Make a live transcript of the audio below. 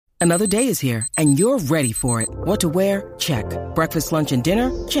Another day is here, and you're ready for it. What to wear? Check. Breakfast, lunch, and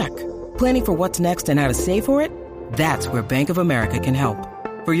dinner? Check. Planning for what's next and how to save for it? That's where Bank of America can help.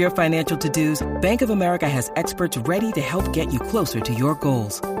 For your financial to-dos, Bank of America has experts ready to help get you closer to your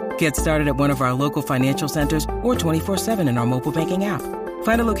goals. Get started at one of our local financial centers or 24/7 in our mobile banking app.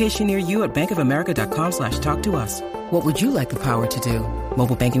 Find a location near you at bankofamerica.com/talktous. What would you like the power to do?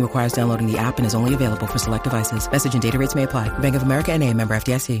 Mobile banking requires downloading the app and is only available for select devices. Message and data rates may apply. Bank of America N.A., member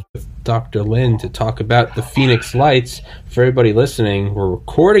FDIC. Dr. Lynne to talk about the Phoenix Lights. For everybody listening, we're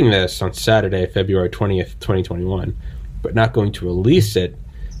recording this on Saturday, February 20th, 2021, but not going to release it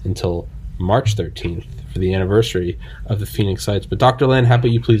until March 13th for the anniversary of the Phoenix Lights. But Dr. Lynne, how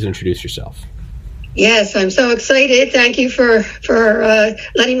about you please introduce yourself? Yes, I'm so excited. Thank you for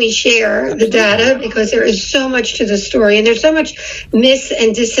letting me share the data, because there is so much to the story, and there's so much mis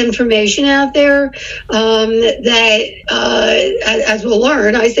and disinformation out there that, as we'll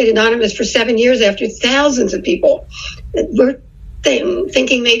learn, I stayed anonymous for 7 years after thousands of people were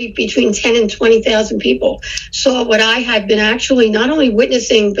thinking maybe between 10 and 20,000 people saw what I had been actually not only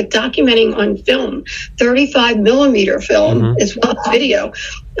witnessing but documenting on film, 35 millimeter film as well as video.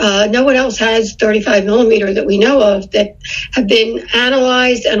 No one else has 35 millimeter that we know of that have been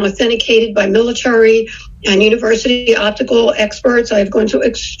analyzed and authenticated by military and university optical experts. I've gone to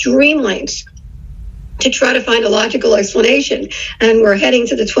extreme lengths to try to find a logical explanation. And we're heading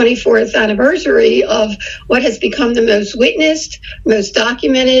to the 24th anniversary of what has become the most witnessed, most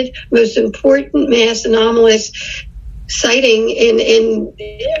documented, most important mass anomalous sighting in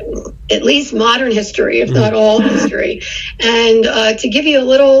at least modern history, if not all history. And to give you a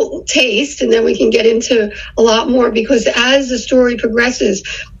little taste, and then we can get into a lot more, because as the story progresses,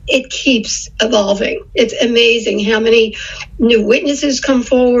 it keeps evolving. It's amazing how many new witnesses come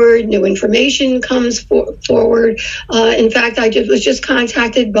forward, new information comes forward. In fact, I was just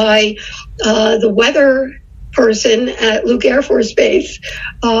contacted by the weather person at Luke Air Force Base,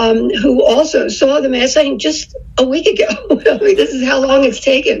 who also saw the mass sighting just a week ago. I mean, this is how long it's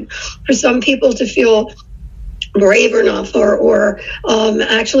taken for some people to feel brave enough or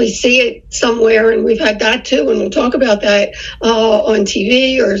actually see it somewhere. And we've had that too, and we'll talk about that on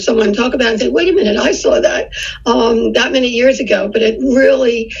TV, or someone talk about it and say, wait a minute, I saw that many years ago. But it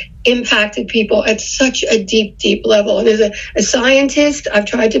really impacted people at such a deep, deep level. And as a scientist, I've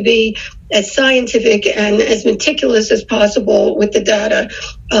tried to be as scientific and as meticulous as possible with the data,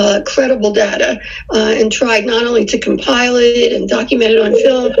 credible data, and tried not only to compile it and document it on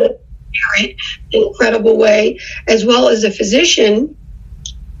film, in an incredible way, as well as a physician.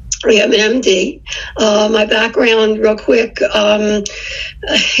 I am an MD. My background, real quick,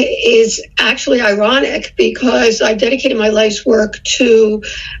 is actually ironic, because I've dedicated my life's work to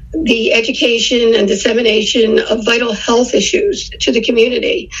the education and dissemination of vital health issues to the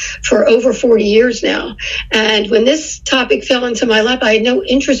community for over 40 years now. And when this topic fell into my lap, I had no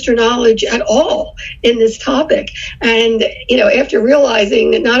interest or knowledge at all in this topic. And, after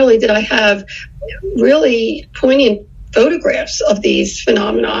realizing that not only did I have really poignant photographs of these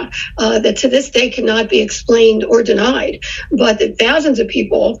phenomena that to this day cannot be explained or denied, but that thousands of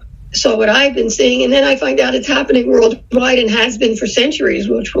people saw what I've been seeing, and then I find out it's happening worldwide and has been for centuries,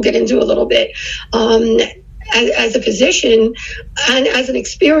 which we'll get into a little bit. As a physician and as an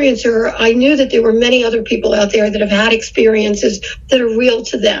experiencer, I knew that there were many other people out there that have had experiences that are real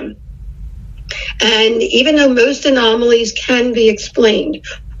to them. And even though most anomalies can be explained,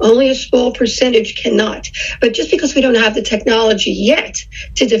 only a small percentage cannot. But just because we don't have the technology yet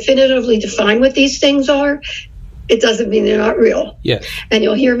to definitively define what these things are, it doesn't mean they're not real. Yes. And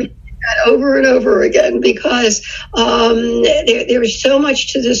you'll hear me say that over and over again, because there is so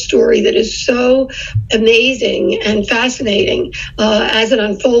much to this story that is so amazing and fascinating as it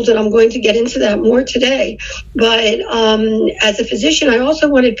unfolds, and I'm going to get into that more today. But as a physician, I also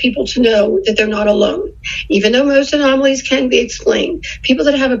wanted people to know that they're not alone. Even though most anomalies can be explained, people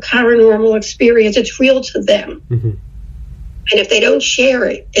that have a paranormal experience, it's real to them. And if they don't share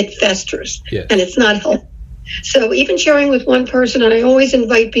it, it festers, and it's not healthy. So even sharing with one person, and I always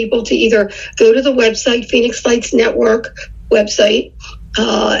invite people to either go to the website, Phoenix Lights Network website,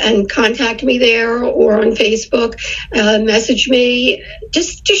 and contact me there, or on Facebook, message me.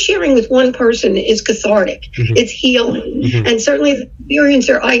 Just sharing with one person is cathartic. It's healing. And certainly as an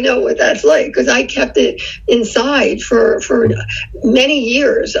experiencer, I know what that's like, because I kept it inside for many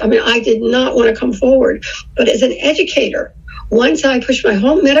years. I mean, I did not want to come forward. But as an educator, once I pushed my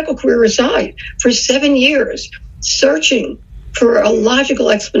whole medical career aside for 7 years, searching for a logical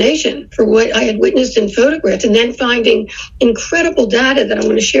explanation for what I had witnessed and photographed, and then finding incredible data that I'm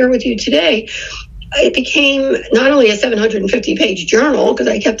going to share with you today, it became not only a 750-page journal, because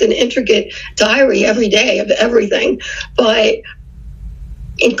I kept an intricate diary every day of everything, but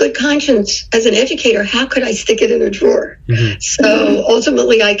in good conscience, as an educator, how could I stick it in a drawer? Mm-hmm. So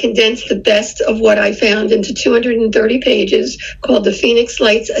ultimately, I condensed the best of what I found into 230 pages called The Phoenix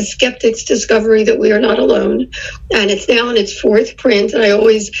Lights, A Skeptic's Discovery That We Are Not Alone. And it's now in its fourth print. And I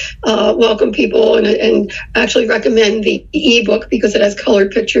always welcome people and actually recommend the ebook because it has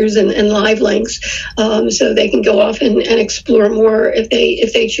colored pictures and live links, so they can go off and explore more if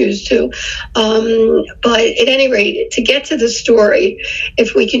they choose to. But at any rate, to get to the story,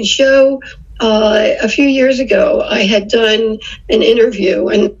 if we can show, a few years ago, I had done an interview,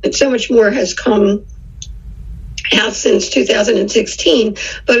 and so much more has come out since 2016,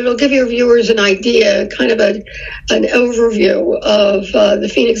 but it'll give your viewers an idea, kind of an overview of the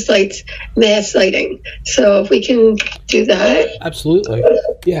Phoenix Lights mass sighting. So if we can do that. Absolutely.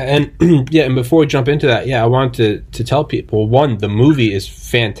 Yeah, and and before we jump into that, I want to tell people, one, the movie is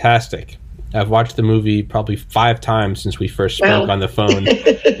fantastic. I've watched the movie probably 5 times since we first spoke on the phone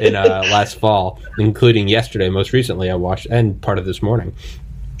in last fall, including yesterday. Most recently, I watched, and part of this morning.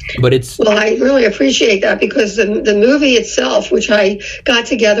 But well, I really appreciate that, because the movie itself, which I got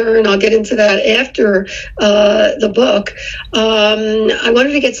together, and I'll get into that after the book, I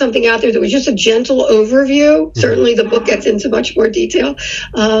wanted to get something out there that was just a gentle overview. Mm-hmm. Certainly the book gets into much more detail,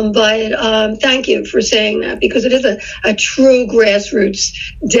 but thank you for saying that, because it is a true grassroots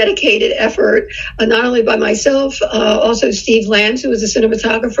dedicated effort, not only by myself, also Steve Lance, who was a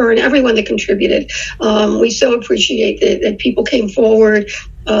cinematographer, and everyone that contributed. We so appreciate that people came forward,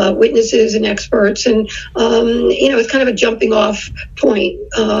 witnesses and experts, and it's kind of a jumping off point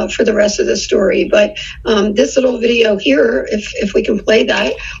for the rest of the story. But this little video here, if we can play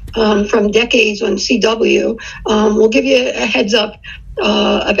that, from decades on CW, will give you a heads up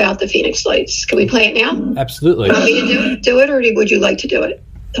about the Phoenix Lights. Can we play it now? Absolutely. Want me to do it, or would you like to do it,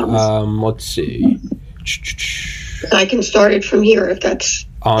 Thomas? Let's see. I can start it from here if that's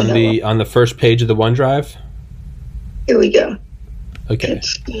on the first page of the OneDrive. Here we go. Okay.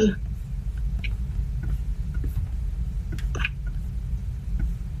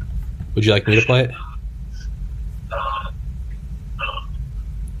 Would you like me to play it?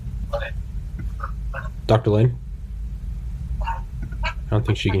 Dr. Lynne? I don't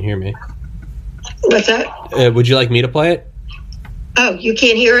think she can hear me. What's that? Would you like me to play it? Oh, you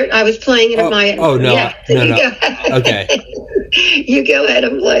can't hear it? I was playing it at my end. Oh, no. Yeah. No. Okay. You go ahead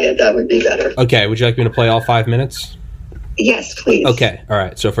and play it. That would be better. Okay. Would you like me to play all 5 minutes? Yes, please. Okay. All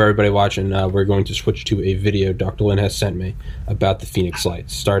right. So for everybody watching, we're going to switch to a video Dr. Lynne has sent me about the Phoenix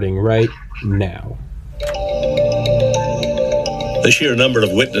Lights, starting right now. The sheer number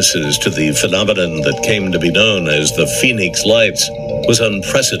of witnesses to the phenomenon that came to be known as the Phoenix Lights was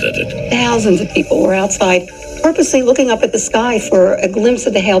unprecedented. Thousands of people were outside purposely looking up at the sky for a glimpse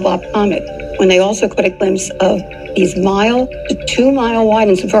of the Hale-Bopp comet, when they also caught a glimpse of these 1 to 2 mile wide,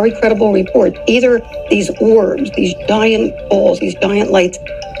 and some very credible reports, either these orbs, these giant balls, these giant lights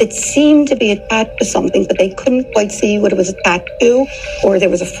that seemed to be attached to something, but they couldn't quite see what it was attached to, or there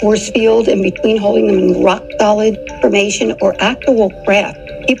was a force field in between holding them in rock solid formation, or actual craft.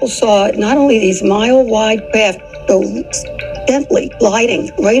 People saw not only these mile-wide craft go gently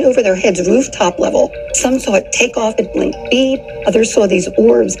gliding right over their heads, rooftop level. Some saw it take off at blink speed. Others saw these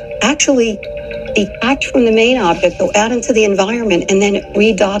orbs actually detach from the main object, go out into the environment, and then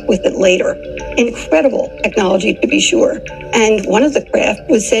redock with it later. Incredible technology, to be sure. And one of the craft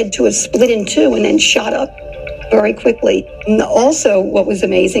was said to have split in two and then shot up very quickly. And also, what was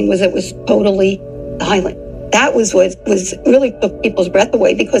amazing was it was totally silent. That was what really took people's breath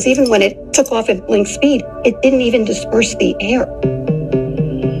away, because even when it took off at blink speed, it didn't even disperse the air.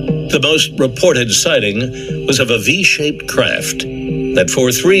 The most reported sighting was of a V-shaped craft that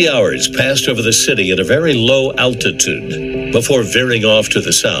for 3 hours passed over the city at a very low altitude before veering off to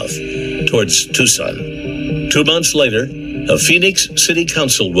the south towards Tucson. 2 months later, a Phoenix City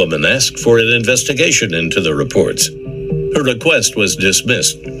Councilwoman asked for an investigation into the reports. Her request was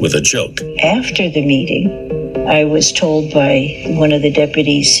dismissed with a joke. After the meeting, I was told by one of the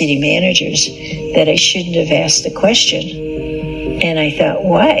deputy city managers that I shouldn't have asked the question. And I thought,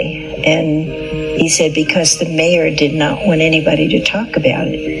 why? And he said, because the mayor did not want anybody to talk about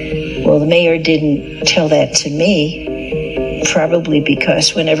it. Well, the mayor didn't tell that to me, probably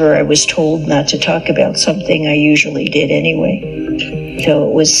because whenever I was told not to talk about something, I usually did anyway. So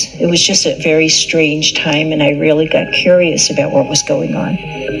it was just a very strange time, and I really got curious about what was going on.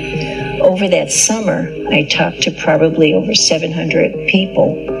 Over that summer, I talked to probably over 700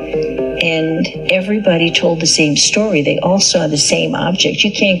 people, and everybody told the same story. They all saw the same object.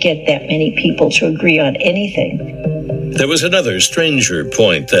 You can't get that many people to agree on anything. There was another stranger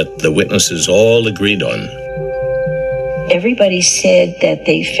point that the witnesses all agreed on. Everybody said that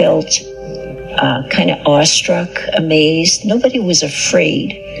they felt kind of awestruck, amazed. Nobody was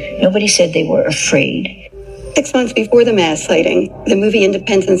afraid. Nobody said they were afraid. 6 months before the mass sighting, the movie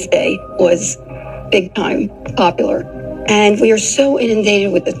Independence Day was big time popular. And we are so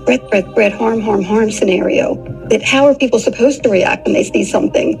inundated with the threat, harm scenario that how are people supposed to react when they see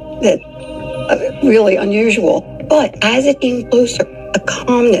something that really unusual? But as it came closer, a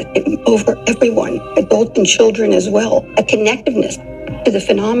calmness over everyone, adults and children as well, a connectiveness to the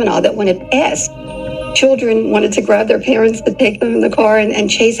phenomena that when it passed, children wanted to grab their parents to take them in the car and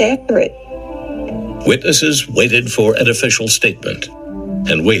chase after it. Witnesses waited for an official statement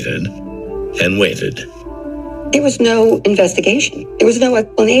and waited and waited. There was no investigation. There was no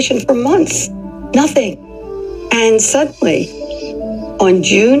explanation for months. Nothing. And suddenly, on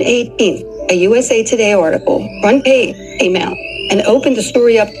June 18th, a USA Today article, front page, came out and opened the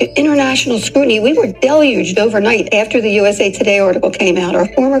story up to international scrutiny. We were deluged overnight after the USA Today article came out. Our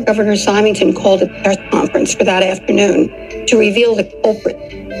former Governor Symington called a press conference for that afternoon to reveal the culprit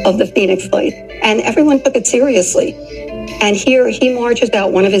of the Phoenix Lights. And everyone took it seriously. And here he marches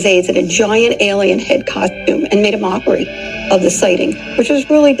out one of his aides in a giant alien head costume and made a mockery of the sighting, which was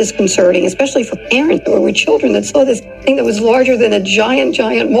really disconcerting, especially for parents or with children that saw this thing that was larger than a giant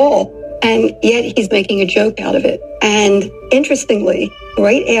wall. And yet he's making a joke out of it. And interestingly,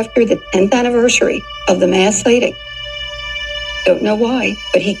 right after the 10th anniversary of the mass sighting, don't know why,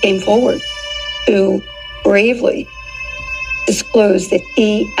 but he came forward to bravely disclose that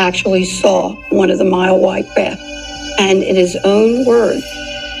he actually saw one of the mile-wide craft. And in his own words,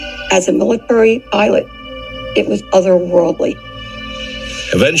 as a military pilot, it was otherworldly.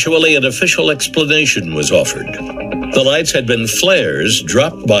 Eventually, an official explanation was offered. The lights had been flares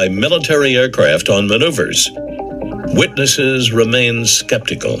dropped by military aircraft on maneuvers. Witnesses remained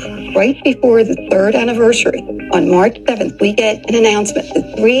skeptical. Right before the 3rd anniversary, on March 7th, we get an announcement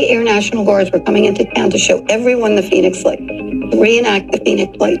that 3 Air National Guards were coming into town to show everyone the Phoenix Lights, to reenact the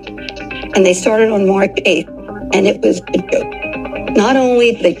Phoenix Lights. And they started on March 8th, and it was a joke. Not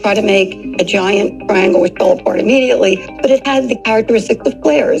only did they try to make a giant triangle which fell apart immediately, but it had the characteristics of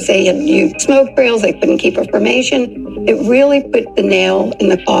flares. They had used smoke trails, they couldn't keep a formation. It really put the nail in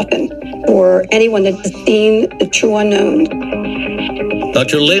the coffin for anyone that has seen the true unknown.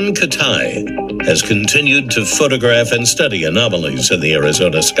 Dr. Lynne Kitai has continued to photograph and study anomalies in the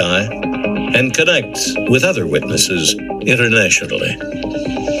Arizona sky and connect with other witnesses internationally.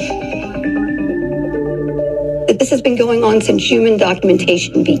 This has been going on since human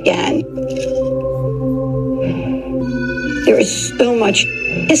documentation began. There is so much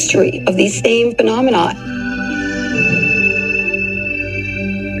history of these same phenomena.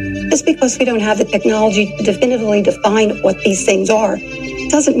 Just because we don't have the technology to definitively define what these things are,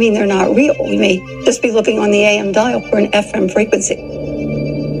 doesn't mean they're not real. We may just be looking on the AM dial for an FM frequency.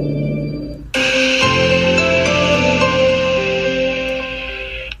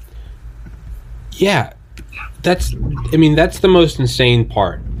 Yeah. That's the most insane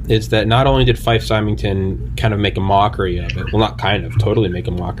part, is that not only did Fife Symington kind of make a mockery of it, well, not kind of, totally make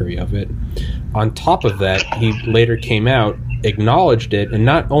a mockery of it. On top of that, he later came out, acknowledged it, and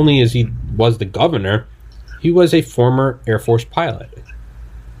not only was the governor, he was a former Air Force pilot.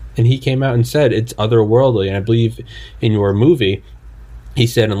 And he came out and said it's otherworldly, and I believe in your movie, he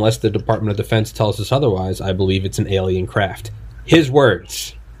said, unless the Department of Defense tells us otherwise, I believe it's an alien craft. His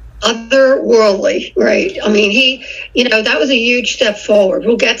words. Otherworldly, right? I mean, that was a huge step forward.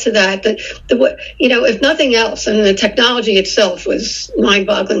 We'll get to that. If nothing else, and the technology itself was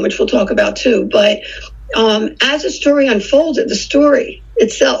mind-boggling, which we'll talk about too. But as the story unfolded, the story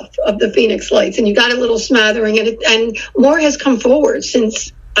itself of the Phoenix Lights, and you got a little smattering, and more has come forward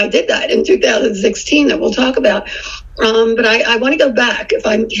since I did that in 2016 that we'll talk about. But I want to go back, if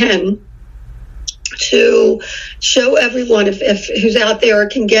I can, to show everyone if who's out there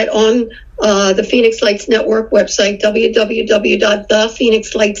can get on the Phoenix Lights Network website,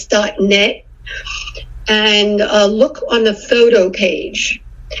 www.thephoenixlights.net, and look on the photo page.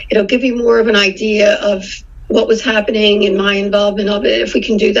 It'll give you more of an idea of what was happening and my involvement of it, if we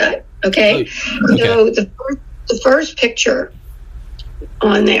can do that. Okay. So the first picture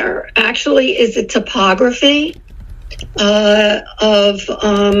on there actually is a topography of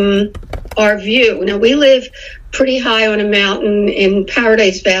our view. Now, we live pretty high on a mountain in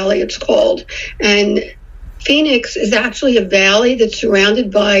Paradise Valley, it's called. And Phoenix is actually a valley that's surrounded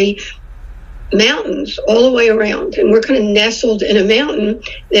by mountains all the way around, and we're kind of nestled in a mountain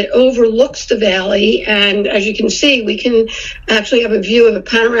that overlooks the valley. And as you can see, we can actually have a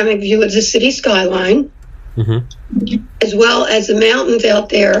panoramic view of the city skyline, as well as the mountains out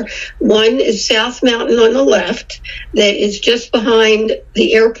there. One is South Mountain on the left, that is just behind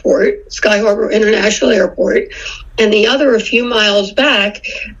the airport, Sky Harbor International Airport. And the other, a few miles back,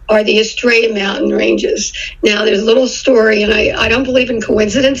 are the Estrella Mountain ranges. Now, there's a little story, and I don't believe in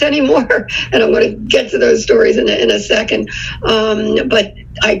coincidence anymore, and I'm going to get to those stories in a second. But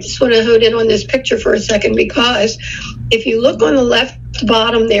I just want to hone in on this picture for a second, because if you look on the left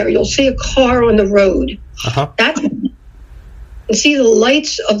bottom there, you'll see a car on the road. You see the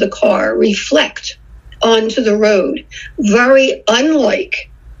lights of the car reflect onto the road, very unlike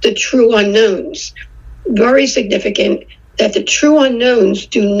the true unknowns. Very significant that the true unknowns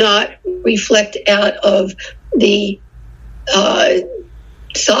do not reflect out of the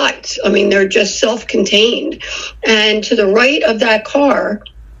sides. I mean, they're just self-contained. And to the right of that car,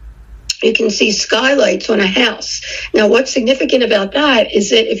 you can see skylights on a house. Now, what's significant about that is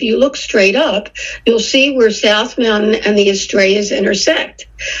that if you look straight up, you'll see where South Mountain and the Estrellas intersect.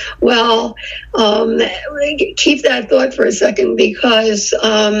 Well, keep that thought for a second, because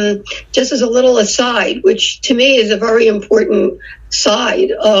just as a little aside, which to me is a very important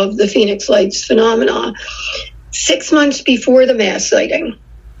side of the Phoenix Lights phenomena, 6 months before the mass sighting,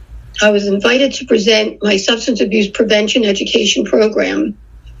 I was invited to present my substance abuse prevention education program.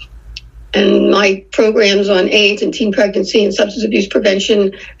 And my programs on AIDS and teen pregnancy and substance abuse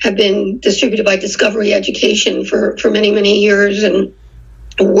prevention have been distributed by Discovery Education for many, many years, and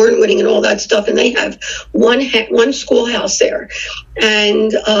award-winning and all that stuff. And they have one schoolhouse there.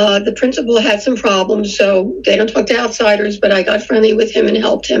 And the principal had some problems, so they don't talk to outsiders, but I got friendly with him and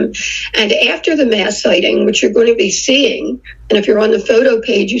helped him. And after the mass sighting, which you're going to be seeing, and if you're on the photo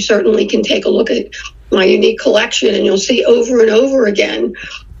page, you certainly can take a look at my unique collection, and you'll see over and over again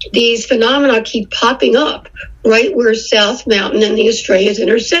these phenomena keep popping up right where South Mountain and the Estrellas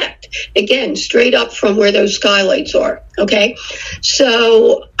intersect. Again, straight up from where those skylights are, okay?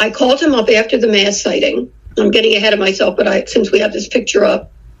 So I called him up after the mass sighting. I'm getting ahead of myself, but since we have this picture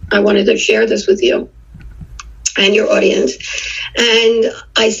up, I wanted to share this with you and your audience. And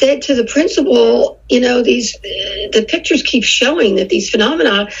I said to the principal, the pictures keep showing that these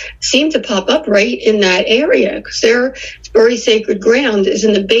phenomena seem to pop up right in that area, because their very sacred ground is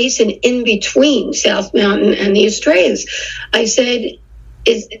in the basin in between South Mountain and the Estrellas. I said,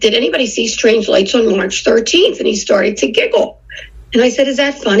 did anybody see strange lights on March 13th? And he started to giggle. And I said, is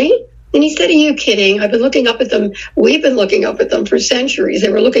that funny? And he said, are you kidding? I've been looking up at them. We've been looking up at them for centuries. They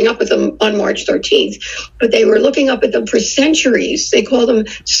were looking up at them on March 13th, but they were looking up at them for centuries. They call them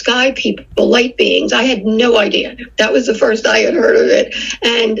sky people, light beings. I had no idea. That was the first I had heard of it.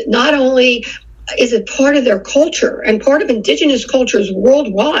 And not only is it part of their culture and part of indigenous cultures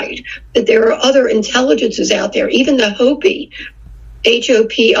worldwide that there are other intelligences out there, even the Hopi,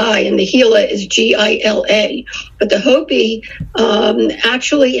 H-O-P-I, and the Gila is G-I-L-A. But the Hopi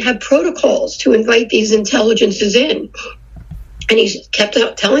actually have protocols to invite these intelligences in. And he kept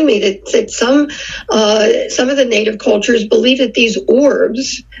telling me that some of the native cultures believe that these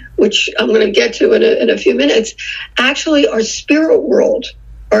orbs, which I'm going to get to in a few minutes, actually are spirit world,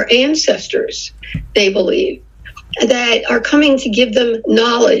 or ancestors, they believe, that are coming to give them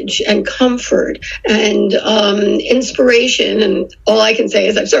knowledge and comfort and inspiration. And all I can say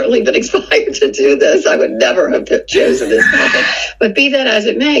is I've certainly been inspired to do this. I would never have chosen this topic, but be that as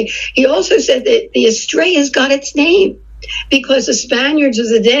it may. He also said that the Estrellas got its name because the Spaniards of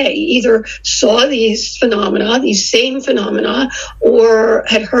the day either saw these same phenomena, or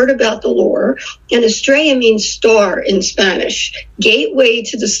had heard about the lore. And Estrella means star in Spanish, gateway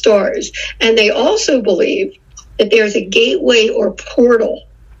to the stars. And they also believe that there's a gateway or portal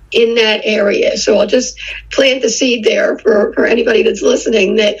in that area. So I'll just plant the seed there for anybody that's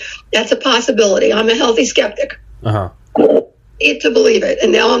listening, that's a possibility. I'm a healthy skeptic. I need to believe it.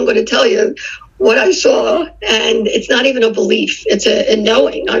 And now I'm going to tell you what I saw, and it's not even a belief. It's a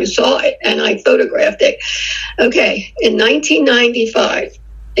knowing. I saw it, and I photographed it. Okay, in 1995,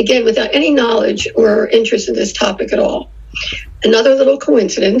 again, without any knowledge or interest in this topic at all, another little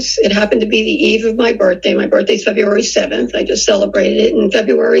coincidence. It happened to be the eve of my birthday. My birthday's February 7th. I just celebrated it. And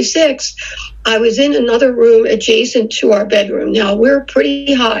February 6th, I was in another room adjacent to our bedroom. Now, we're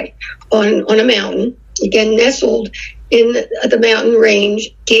pretty high on a mountain, again, nestled in the mountain range,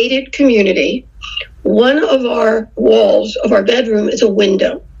 gated community. One of our walls of our bedroom is a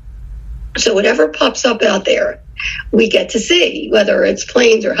window. So whatever pops up out there, we get to see, whether it's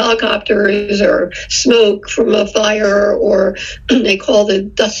planes or helicopters or smoke from a fire, or they call the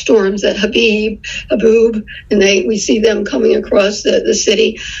dust storms at Haboob, and we see them coming across the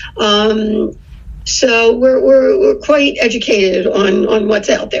city. So we're quite educated on what's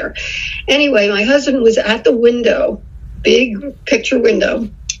out there. Anyway, my husband was at the window, big picture window,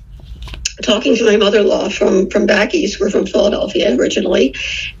 talking to my mother-in-law from back east. We're from Philadelphia originally.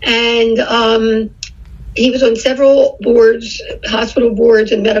 And he was on several boards, hospital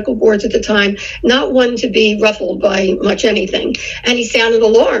boards and medical boards at the time, not one to be ruffled by much anything. And he sounded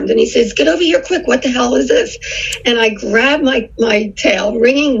alarmed, and he says, "Get over here quick, what the hell is this?" And I grabbed my tail,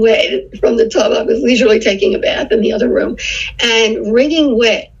 wringing wet from the tub. I was leisurely taking a bath in the other room, and wringing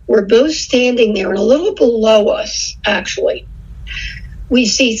wet. We're both standing there, and a little below us, actually, we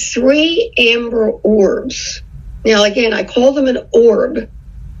see 3 amber orbs. Now, again, I call them an orb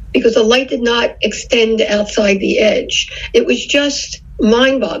because the light did not extend outside the edge. It was just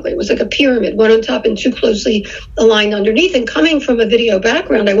mind-boggling. It was like a pyramid, one on top and 2 closely aligned underneath. And coming from a video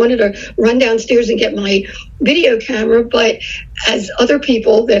background, I wanted to run downstairs and get my video camera, but as other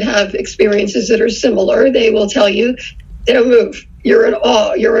people that have experiences that are similar, they will tell you, they don't move. You're in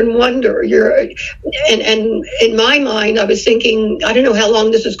awe, you're in wonder, and in my mind, I was thinking, I don't know how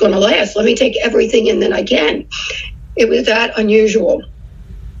long this is going to last. Let me take everything in that I can. It was that unusual.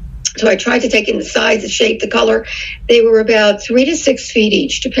 So I tried to take in the size, the shape, the color. They were about 3 to 6 feet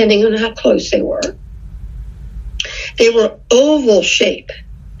each, depending on how close they were. They were oval shape,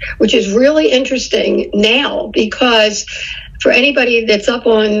 which is really interesting now because for anybody that's up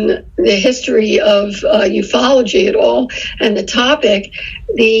on the history of ufology at all and the topic,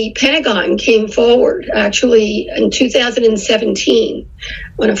 the Pentagon came forward actually in 2017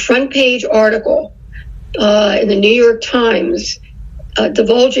 on a front page article in the New York Times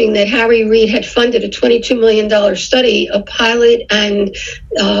divulging that Harry Reid had funded a $22 million study of pilot and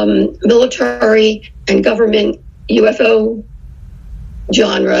military and government UFO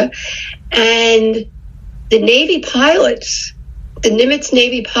genre. And the Navy pilots, the Nimitz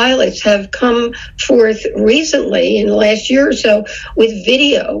Navy pilots, have come forth recently in the last year or so with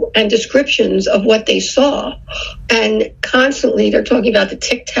video and descriptions of what they saw. And constantly they're talking about the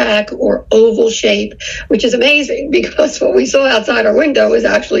tic-tac or oval shape, which is amazing because what we saw outside our window is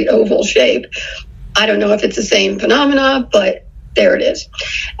actually oval shape. I don't know if it's the same phenomena, but there it is.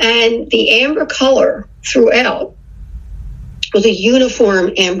 And the amber color throughout was a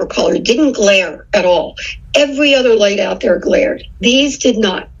uniform amber color. It didn't glare at all. Every other light out there glared. These did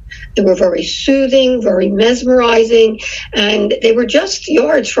not. They were very soothing, very mesmerizing, and they were just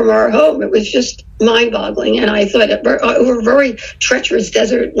yards from our home. It was just mind-boggling, and I thought over a very treacherous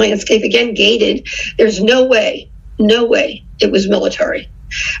desert landscape, again gated. There's no way it was military.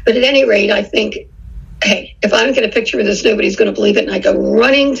 But at any rate, I think, hey, if I don't get a picture of this, nobody's going to believe it. And I go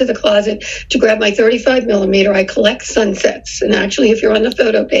running to the closet to grab my 35 millimeter. I collect sunsets. And actually, if you're on the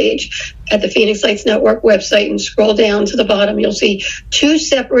photo page at the Phoenix Lights Network website and scroll down to the bottom, you'll see 2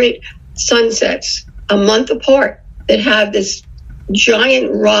 separate sunsets a month apart that have this giant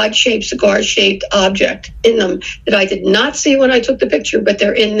rod-shaped, cigar-shaped object in them that I did not see when I took the picture, but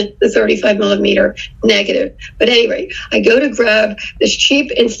they're in the 35 millimeter negative. But anyway, I go to grab this cheap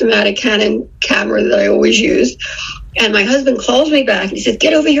Instamatic Canon camera that I always used, and my husband calls me back and he says,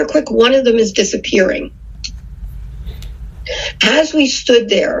 "Get over here quick, one of them is disappearing." As we stood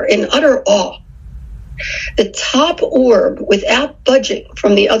there in utter awe, the top orb, without budging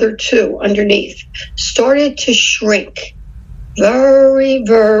from the other 2 underneath, started to shrink very,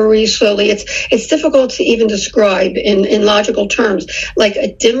 very slowly. It's difficult to even describe in logical terms, like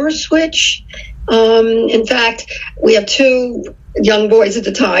a dimmer switch. In fact, we have 2 young boys at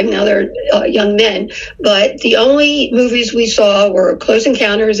the time. Now they're young men. But the only movies we saw were Close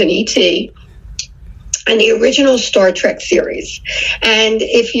Encounters and E.T. and the original Star Trek series. And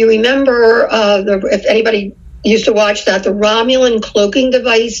if you remember, if anybody used to watch that, the Romulan cloaking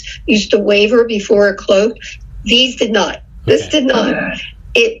device used to waver before it cloaked. These did not. This did not.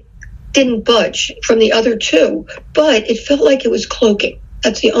 It didn't budge from the other 2, but it felt like it was cloaking.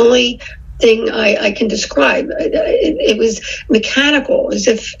 That's the only thing I can describe. It was mechanical, as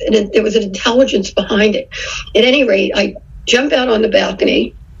if there was an intelligence behind it. At any rate, I jump out on the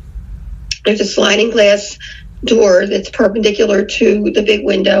balcony. There's a sliding glass door that's perpendicular to the big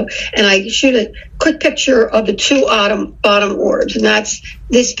window, and I shoot a quick picture of the 2 bottom orbs, and that's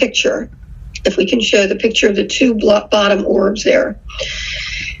this picture. If we can show the picture of the 2 bottom orbs there.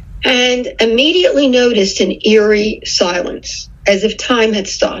 And immediately noticed an eerie silence, as if time had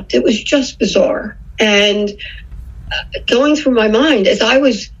stopped. It was just bizarre. And going through my mind, as I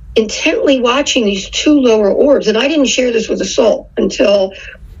was intently watching these two lower orbs. And I didn't share this with a soul until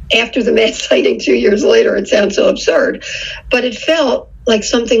after the mass sighting 2 years later. It sounds so absurd, but it felt like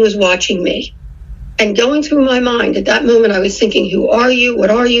something was watching me. And going through my mind at that moment, I was thinking, who are you?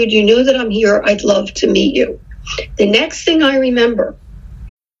 What are you? Do you know that I'm here? I'd love to meet you. The next thing I remember.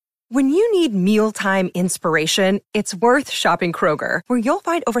 When you need mealtime inspiration, it's worth shopping Kroger, where you'll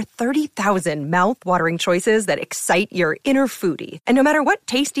find over 30,000 mouth-watering choices that excite your inner foodie. And no matter what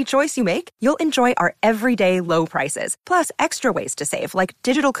tasty choice you make, you'll enjoy our everyday low prices, plus extra ways to save, like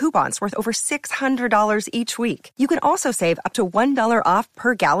digital coupons worth over $600 each week. You can also save up to $1 off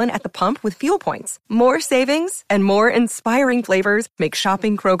per gallon at the pump with fuel points. More savings and more inspiring flavors make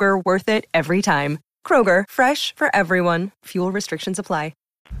shopping Kroger worth it every time. Kroger, fresh for everyone. Fuel restrictions apply.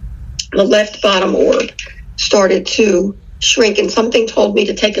 The left bottom orb started to shrink, and something told me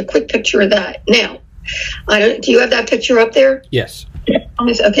to take a quick picture of that. Now, do you have that picture up there? Yes.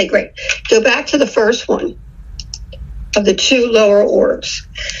 Okay, great. Go back to the first one of the two lower orbs,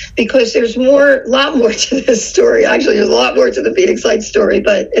 because there's a lot more to this story. Actually, there's a lot more to the Phoenix Lights story,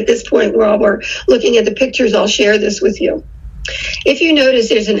 but at this point, while we're looking at the pictures, I'll share this with you. If you notice,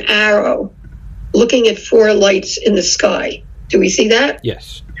 there's an arrow looking at 4 lights in the sky. Do we see that?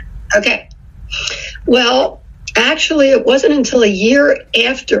 Yes. Okay. Well, actually, it wasn't until a year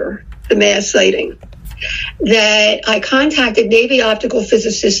after the mass sighting that I contacted Navy optical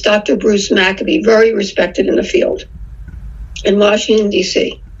physicist Dr. Bruce Maccabee, very respected in the field, in Washington,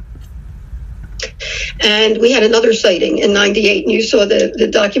 D.C. And we had another sighting in 98, and you saw the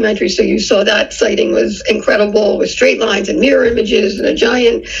documentary, so you saw that sighting was incredible, with straight lines and mirror images and a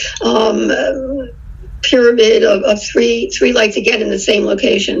giant pyramid of three lights, again in the same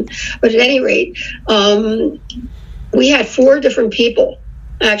location. But at any rate, we had 4 different people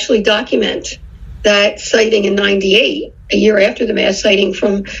actually document that sighting in 98, a year after the mass sighting,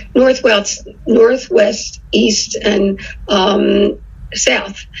 from northwest, east, and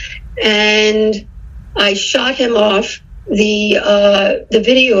south. And I shot him off the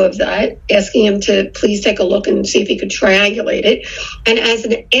video of that, asking him to please take a look and see if he could triangulate it. And as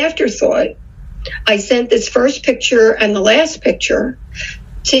an afterthought, I sent this first picture and the last picture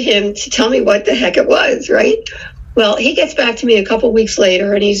to him to tell me what the heck it was, right? Well, he gets back to me a couple weeks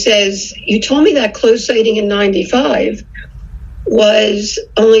later and he says, you told me that close sighting in 95 was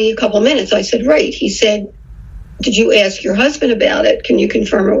only a couple minutes. I said, right. He said, did you ask your husband about it? Can you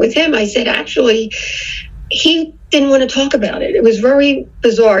confirm it with him? I said, actually, he didn't want to talk about it. It was very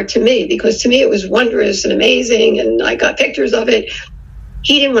bizarre to me, because to me it was wondrous and amazing, and I got pictures of it.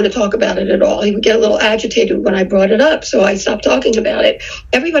 He didn't want to talk about it at all. He would get a little agitated when I brought it up, so I stopped talking about it.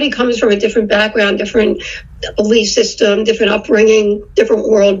 Everybody comes from a different background, different belief system, different upbringing, different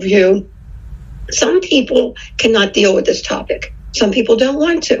worldview. Some people cannot deal with this topic. Some people don't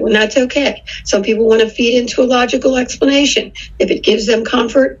want to, and that's okay. Some people want to feed into a logical explanation. If it gives them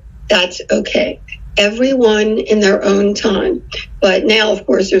comfort, that's okay. Everyone in their own time. But now, of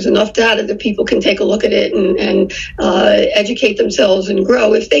course, there's enough data that people can take a look at it and educate themselves and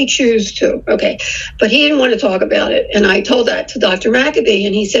grow if they choose to. Okay. But he didn't want to talk about it. And I told that to Dr. Maccabee,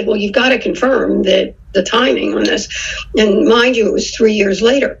 and he said, well, you've got to confirm that the timing on this. And mind you, it was 3 years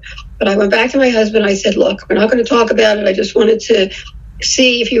later. But I went back to my husband. I said, look, we're not going to talk about it. I just wanted to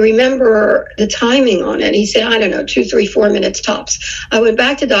see if you remember the timing on it. He said, I don't know, 2, 3, 4 minutes tops. I went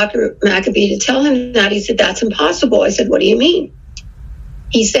back to Dr. Maccabee to tell him that. He said, that's impossible. I said, what do you mean?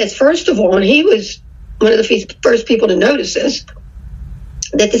 He says, first of all, and he was one of the first people to notice this,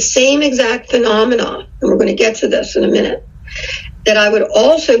 that the same exact phenomena, and we're going to get to this in a minute, that I would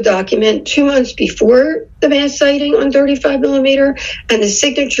also document 2 months before the mass sighting on 35 millimeter, and the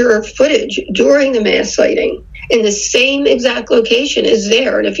signature footage during the mass sighting in the same exact location is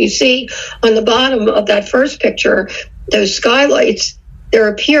there. And if you see on the bottom of that first picture, those skylights, they're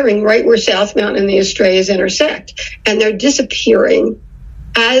appearing right where South Mountain and the Estrellas intersect, and they're disappearing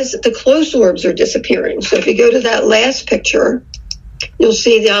as the close orbs are disappearing. So if you go to that last picture, you'll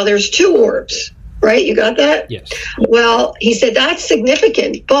see now there's 2 orbs, right? You got that? Yes. Well, he said that's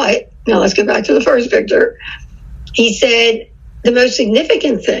significant, but now let's get back to the first picture. He said the most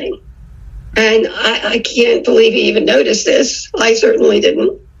significant thing, and I can't believe he even noticed this, I certainly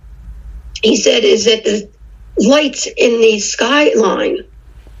didn't, he said, is that the lights in the skyline,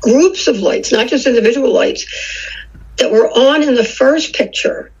 groups of lights, not just individual lights, that were on in the first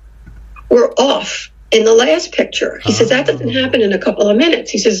picture were off in the last picture. He says that doesn't happen in a couple of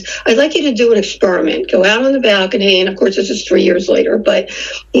minutes. He says, I'd like you to do an experiment. Go out on the balcony, and of course this is 3 years later, but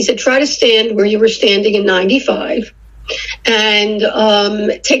he said try to stand where you were standing in 95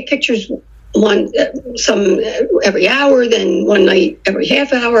 and take pictures some every hour, then one night every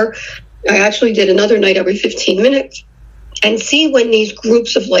half hour. I actually did another night every 15 minutes, and see when these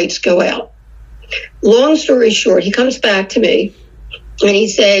groups of lights go out. Long story short, he comes back to me and he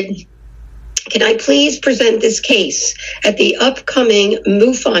said, can I please present this case at the upcoming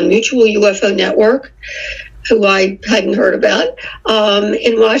MUFON, Mutual UFO Network, who I hadn't heard about,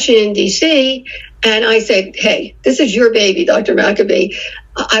 in Washington, D.C., and I said, hey, this is your baby, Dr. Maccabee.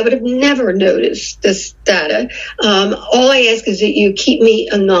 I would have never noticed this data. All I ask is that you keep me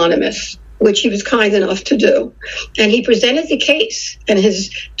anonymous, which he was kind enough to do. And he presented the case, and his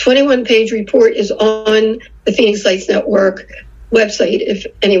 21-page report is on the Phoenix Lights Network website, if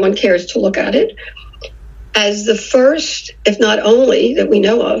anyone cares to look at it, as the first, if not only, that we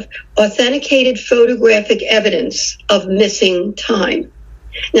know of, authenticated photographic evidence of missing time.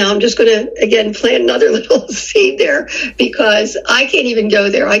 Now, I'm just going to, again, plant another little seed there, because I can't even go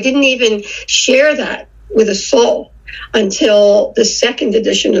there. I didn't even share that with a soul until the second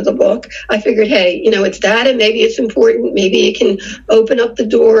edition of the book. I figured, hey, it's data. Maybe it's important. Maybe it can open up the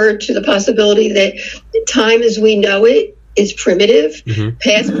door to the possibility that time as we know it is primitive. Mm-hmm.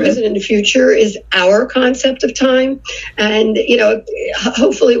 Past, present, and the future is our concept of time. And,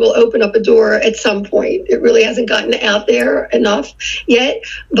 hopefully we'll open up a door at some point. It really hasn't gotten out there enough yet,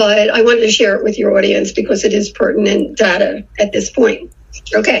 but I wanted to share it with your audience because it is pertinent data at this point.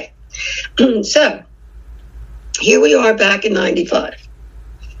 Okay. So here we are back in 95.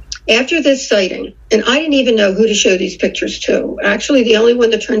 After this sighting, and I didn't even know who to show these pictures to. Actually, the only one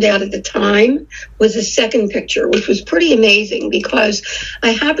that turned out at the time was the second picture, which was pretty amazing because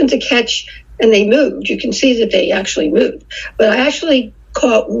I happened to catch, and they moved. You can see that they actually moved. But I actually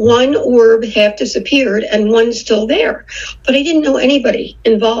caught one orb half disappeared and one still there. But I didn't know anybody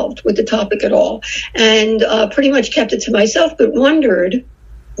involved with the topic at all, and pretty much kept it to myself, but wondered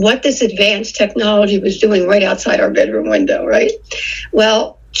what this advanced technology was doing right outside our bedroom window, right?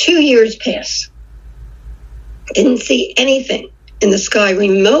 Well, 2 years pass. Didn't see anything in the sky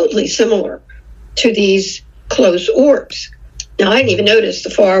remotely similar to these close orbs. Now, I didn't even notice the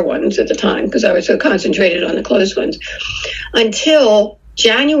far ones at the time because I was so concentrated on the close ones. Until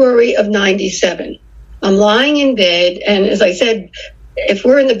January of 97. I'm lying in bed, and as I said, if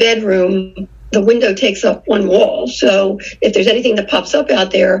we're in the bedroom, the window takes up one wall. So if there's anything that pops up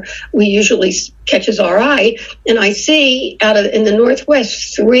out there, we usually catches our eye. And I see in the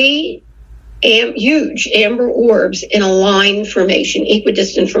northwest, 3 huge amber orbs in a line formation,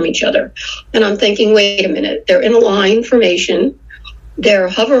 equidistant from each other. And I'm thinking, wait a minute, they're in a line formation. They're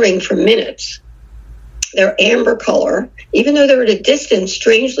hovering for minutes. They're amber color, even though they're at a distance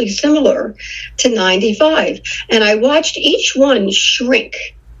strangely similar to 95. And I watched each one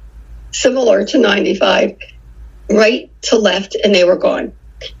shrink similar to 95, right to left, and they were gone.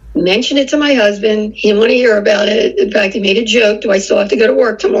 Mentioned it to my husband. He didn't want to hear about it. In fact, he made a joke, do I still have to go to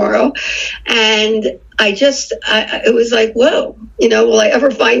work tomorrow? And it was like, whoa, will I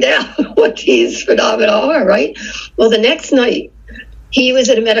ever find out what these phenomena are, right? Well, the next night, he was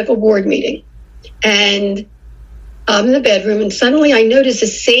at a medical board meeting, and I'm in the bedroom, and suddenly I notice the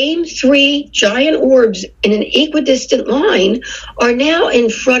same 3 giant orbs in an equidistant line are now in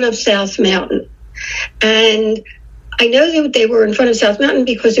front of South Mountain. And I know that they were in front of South Mountain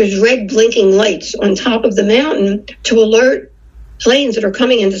because there's red blinking lights on top of the mountain to alert planes that are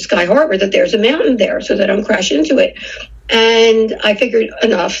coming into Sky Harbor that there's a mountain there so they don't crash into it. And I figured,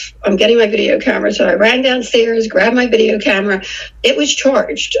 enough, I'm getting my video camera. So I ran downstairs, grabbed my video camera. It was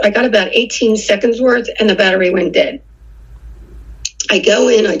charged. I got about 18 seconds worth, and the battery went dead. I go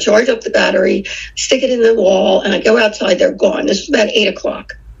in, I charge up the battery, stick it in the wall, and I go outside. They're gone. This was about 8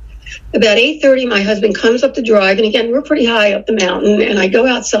 o'clock. About 8:30, my husband comes up the drive, and again, we're pretty high up the mountain, and I go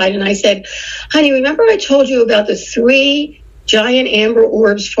outside, and I said, honey, remember I told you about the 3 giant amber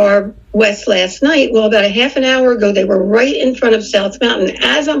orbs far west last night? Well, about a half an hour ago, they were right in front of South Mountain.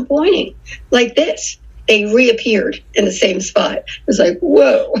 As I'm pointing like this, they reappeared in the same spot. It was like,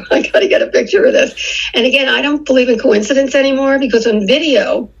 whoa, I got to get a picture of this. And again, I don't believe in coincidence anymore because on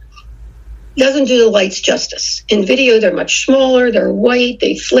video, doesn't do the lights justice. In video, they're much smaller, they're white,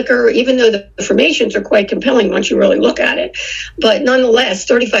 they flicker, even though the formations are quite compelling once you really look at it. But nonetheless,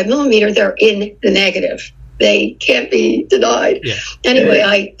 35 millimeter, they're in the negative. They can't be denied. Yeah. Anyway,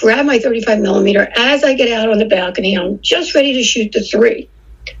 I grab my 35 millimeter. As I get out on the balcony, I'm just ready to shoot the 3.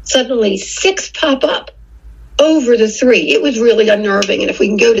 Suddenly, 6 pop up over the 3. It was really unnerving. And if we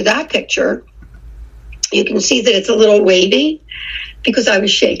can go to that picture, you can see that it's a little wavy because I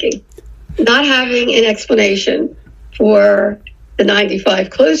was shaking. Not having an explanation for the 95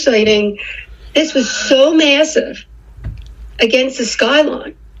 close sighting, this was so massive against the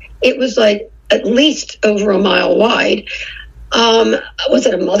skyline It was like at least over a mile wide. Was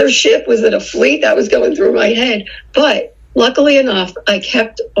it a mothership? Was it a fleet? That was going through my head. But luckily enough, I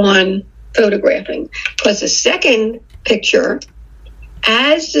kept on photographing, because the second picture,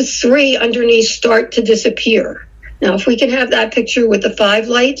 as the three underneath start to disappear. Now, if we can have that picture with the 5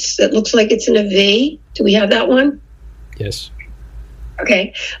 lights that looks like it's in a V. Do we have that one? Yes.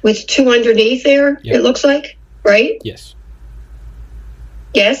 Okay. With 2 underneath there, yep. It looks like, right? Yes.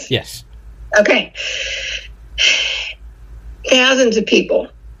 Yes? Yes. Okay. Thousands of people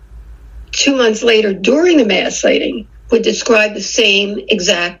 2 months later during the mass sighting would describe the same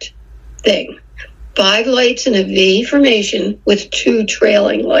exact thing. 5 lights in a V formation with 2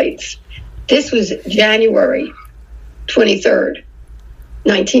 trailing lights. This was January 23rd,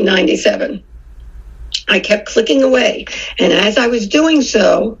 1997. I kept clicking away. And as I was doing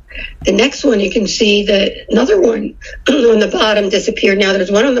so, the next one, you can see that another one on the bottom disappeared. Now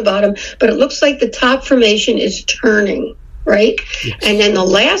there's one on the bottom, but it looks like the top formation is turning, right? Yes. And then the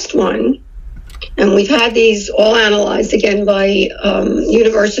last one, and we've had these all analyzed again by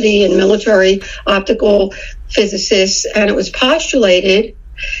university and military optical physicists, and it was postulated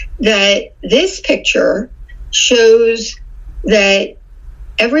that this picture shows that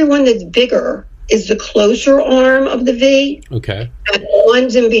everyone that's bigger is the closer arm of the V. Okay. And the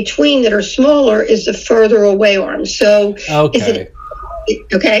ones in between that are smaller is the further away arm. So okay.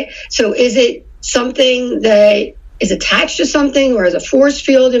 Is it something that is attached to something, or is a force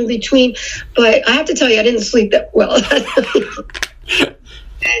field in between? But I have to tell you, I didn't sleep that well.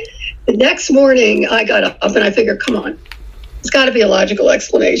 The next morning, I got up and I figured, come on, there's got to be a logical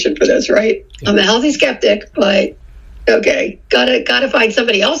explanation for this, right? Yeah. I'm a healthy skeptic, but okay, gotta find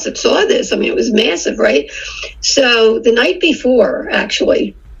somebody else that saw this. I mean, it was massive, right? So the night before,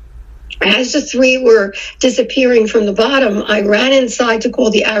 actually, as the 3 were disappearing from the bottom, I ran inside to call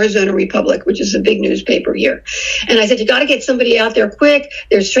the Arizona Republic, which is a big newspaper here. And I said, you got to get somebody out there quick.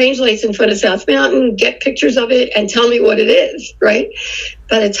 There's strange lights in front of South Mountain. Get pictures of it and tell me what it is, right?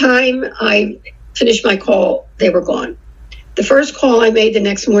 By the time I finished my call, they were gone. The first call I made the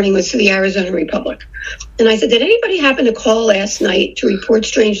next morning was to the Arizona Republic. And I said, did anybody happen to call last night to report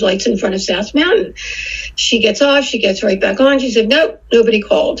strange lights in front of South Mountain? She gets off. She gets right back on. She said, nope, nobody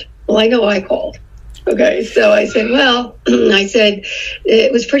called. Well, I know I called. Okay, so I said,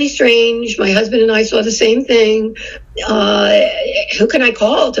 it was pretty strange. My husband and I saw the same thing. Who can I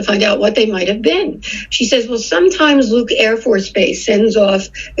call to find out what they might have been? She says, well, sometimes Luke Air Force Base sends off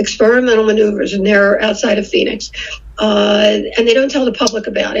experimental maneuvers, and they're outside of Phoenix. And they don't tell the public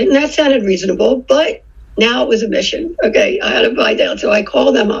about it. And that sounded reasonable, but now it was a mission. Okay, I had to find out. So I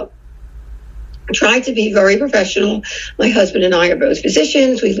called them up. Tried to be very professional. My husband and I are both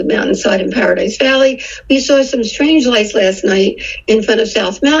physicians. We live mountainside in Paradise Valley. We saw some strange lights last night in front of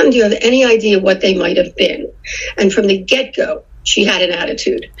South Mountain. Do you have any idea what they might have been? And from the get-go, she had an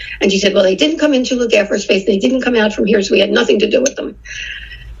attitude. And she said, well, they didn't come into Luke Air Force Base. They didn't come out from here, so we had nothing to do with them.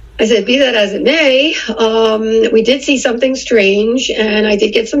 I said, be that as it may, we did see something strange, and I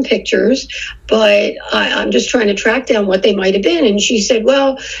did get some pictures, but I'm just trying to track down what they might have been. And she said,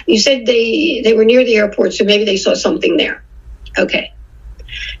 well, you said they were near the airport, so maybe they saw something there. Okay.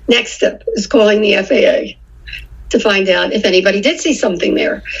 Next step is calling the FAA to find out if anybody did see something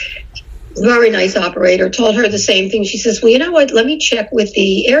there. Very nice operator, told her the same thing. She says, well, you know what, let me check with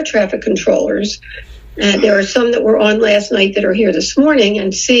the air traffic controllers. There are some that were on last night that are here this morning,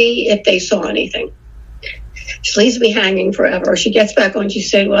 and see if they saw anything. She leaves me hanging forever. She gets back on. She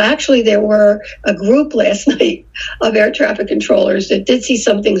said, well, actually, there were a group last night of air traffic controllers that did see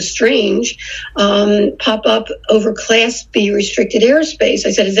something strange pop up over Class B restricted airspace.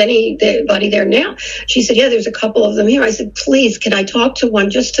 I said, is anybody there now? She said, yeah, there's a couple of them here. I said, please, can I talk to one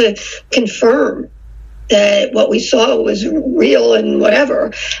just to confirm that what we saw was real and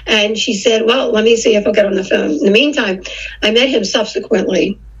whatever? And she said, well, let me see if I'll get on the phone. In the meantime, I met him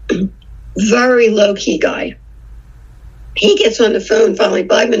subsequently. Very low-key guy. He gets on the phone finally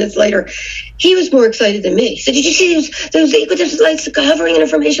 5 minutes later. He was more excited than me. He said, did you see those lights hovering in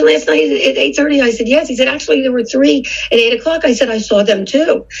information last night at 8:30? I said, yes. He said, actually, there were 3 at 8 o'clock. I said, I saw them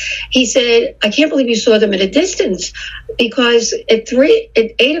too. He said, I can't believe you saw them at a distance, because at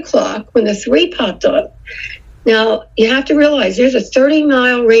 8 o'clock, when the 3 popped up, now you have to realize there's a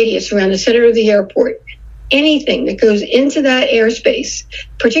 30-mile radius around the center of the airport. Anything that goes into that airspace,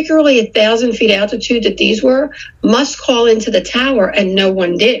 particularly at 1,000 feet altitude that these were, must call into the tower, and no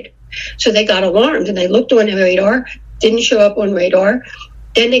one did. So they got alarmed, and they looked on the radar, didn't show up on radar,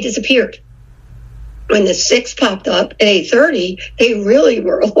 then they disappeared. when the 6 popped up at 8:30, they really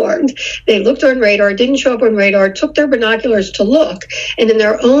were alarmed. They looked on radar, didn't show up on radar, took their binoculars to look, and in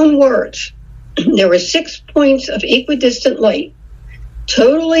their own words, there were 6 points of equidistant light,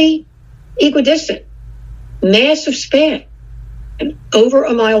 totally equidistant, massive span, over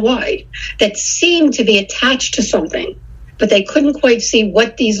a mile wide, that seemed to be attached to something, but they couldn't quite see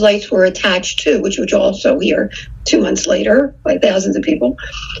what these lights were attached to, which was also here 2 months later by thousands of people.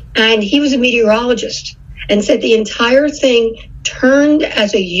 And he was a meteorologist and said the entire thing turned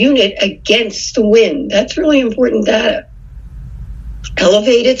as a unit against the wind. That's really important data.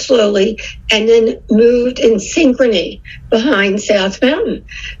 Elevated slowly and then moved in synchrony behind South Mountain.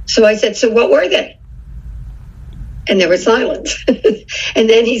 So I said, so what were they? And there was silence. And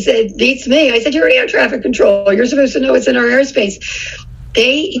then he said, beats me. I said, you're air traffic control. You're supposed to know it's in our airspace.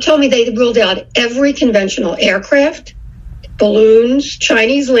 He told me they ruled out every conventional aircraft, balloons,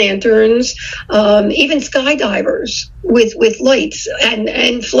 Chinese lanterns, even skydivers with lights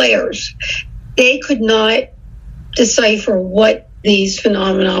and flares. They could not decipher what these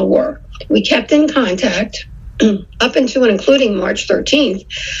phenomena were. We kept in contact up until and including March 13th.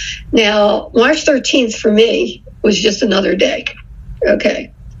 Now, March 13th for me was just another day,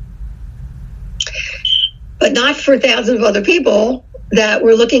 okay? But not for thousands of other people that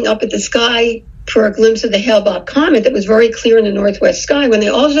were looking up at the sky for a glimpse of the Hale-Bopp comet that was very clear in the northwest sky, when they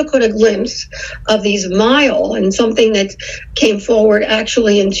also caught a glimpse of these Mile, and something that came forward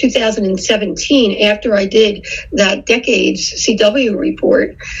actually in 2017 after I did that Decades CW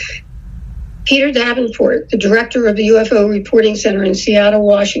report. Peter Davenport, the director of the UFO Reporting Center in Seattle,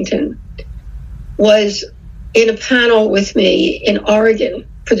 Washington, was in a panel with me in Oregon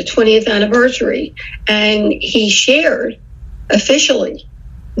for the 20th anniversary, and he shared officially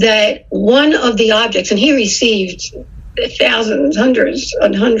that one of the objects, and he received thousands, hundreds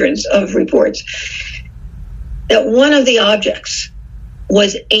and hundreds of reports, that one of the objects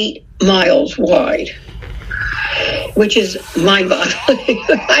was 8 miles wide, which is mind-boggling.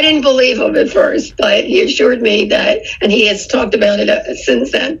 I didn't believe him at first, but he assured me that, and he has talked about it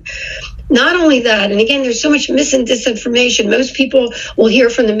since then. Not only that, and again, there's so much mis and disinformation. Most people will hear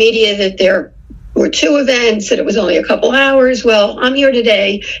from the media that there were 2 events, that it was only a couple hours. Well, I'm here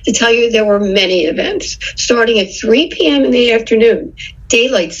today to tell you there were many events, starting at 3 p.m. in the afternoon,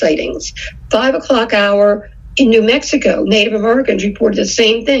 daylight sightings, 5 o'clock hour in New Mexico. Native Americans reported the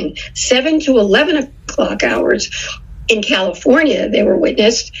same thing. 7 to 11 o'clock hours in California, they were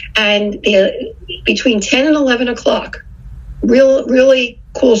witnessed, and between 10 and 11 o'clock. Really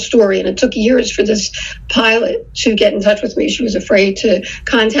cool story, and it took years for this pilot to get in touch with me. She was afraid to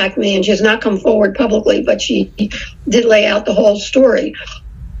contact me, and she has not come forward publicly, but she did lay out the whole story.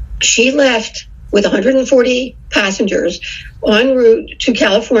 She left with 140 passengers en route to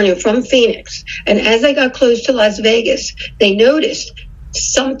California from Phoenix, and as they got close to Las Vegas, they noticed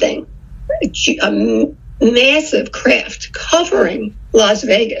something, a massive craft covering Las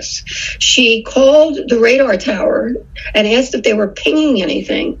Vegas. She called the radar tower and asked if they were pinging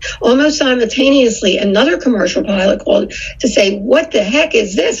anything. Almost simultaneously, another commercial pilot called to say, what the heck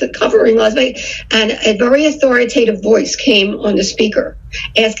is this covering Las Vegas? And a very authoritative voice came on the speaker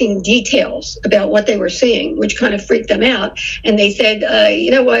asking details about what they were seeing, which kind of freaked them out. And they said,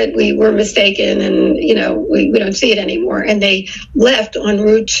 you know what, we were mistaken, and you know, we don't see it anymore. And they left en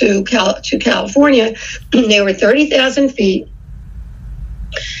route to California. They were 30,000 feet.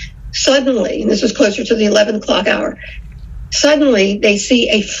 Suddenly, and this was closer to the 11 o'clock hour, suddenly they see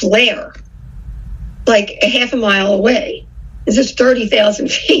a flare like a half a mile away. This is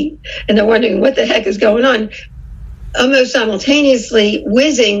 30,000 feet. And they're wondering what the heck is going on. Almost simultaneously,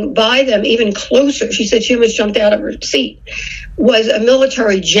 whizzing by them even closer, she said she almost jumped out of her seat, was a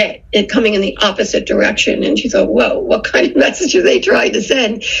military jet coming in the opposite direction. And she thought, whoa, what kind of message are they trying to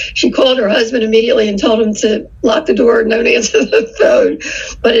send? She called her husband immediately and told him to lock the door and don't answer the phone.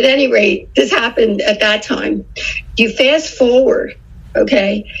 But at any rate, this happened at that time. You fast forward,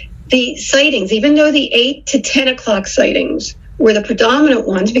 okay, the sightings, even though the 8 to 10 o'clock sightings were the predominant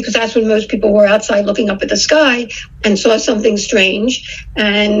ones, because that's when most people were outside looking up at the sky and saw something strange.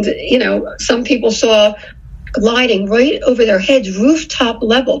 And, you know, some people saw gliding right over their heads, rooftop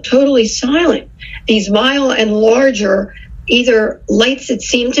level, totally silent, these mile and larger, either lights that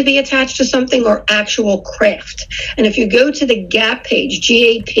seem to be attached to something or actual craft. And if you go to the GAP page,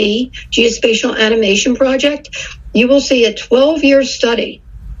 GAP, Geospatial Animation Project, you will see a 12-year study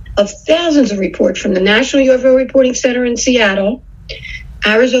of thousands of reports from the National UFO Reporting Center in Seattle,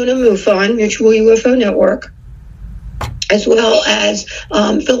 Arizona MUFON, Mutual UFO Network, as well as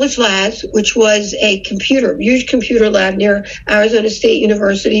Village Labs, which was a huge computer lab near Arizona State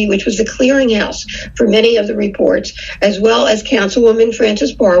University, which was the clearinghouse for many of the reports, as well as Councilwoman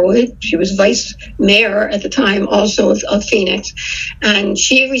Frances Barwood. She was vice mayor at the time also of Phoenix. And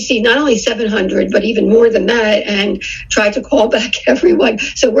she received not only 700, but even more than that, and tried to call back everyone.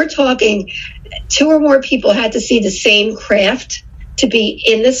 So we're talking 2 or more people had to see the same craft to be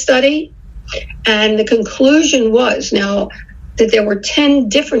in the study. And the conclusion was now that there were 10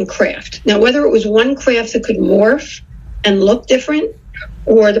 different craft. Now, whether it was one craft that could morph and look different,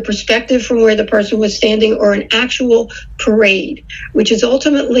 or the perspective from where the person was standing, or an actual parade, which is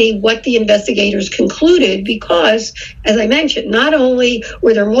ultimately what the investigators concluded, because, as I mentioned, not only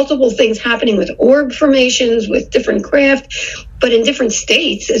were there multiple things happening with orb formations, with different craft, but in different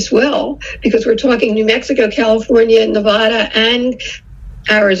states as well, because we're talking New Mexico, California, Nevada, and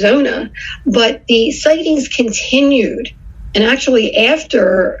Arizona, but the sightings continued. And actually,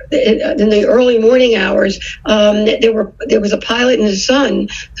 after, in the early morning hours, there was a pilot and his son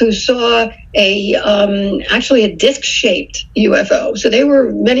who saw actually a disc-shaped UFO. So they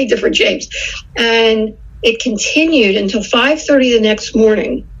were many different shapes, and it continued until 5:30 the next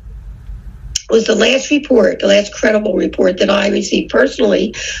morning. Was the last credible report that I received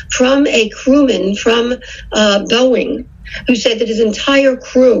personally from a crewman from Boeing, who said that his entire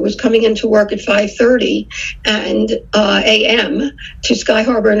crew was coming into work at 5:30 a.m. to Sky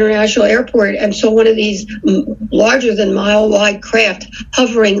Harbor International Airport and saw one of these larger than mile-wide craft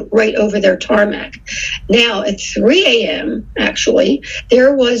hovering right over their tarmac. Now, at 3 a.m., actually,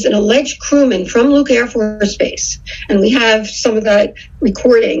 there was an alleged crewman from Luke Air Force Base, and we have some of that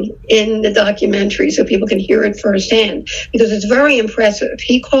recording in the documentary so people can hear it firsthand, because it's very impressive.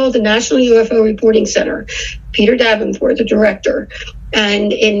 He called the National UFO Reporting Center, Peter Davenport, the director,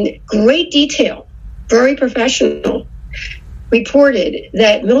 and in great detail, very professional, reported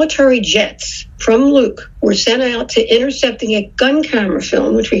that military jets from Luke were sent out to intercepting a gun camera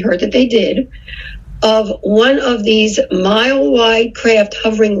film, which we heard that they did, of one of these mile-wide craft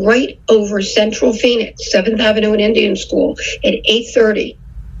hovering right over Central Phoenix, 7th Avenue and Indian School, at 8:30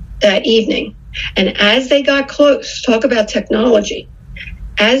 that evening. And as they got close, talk about technology,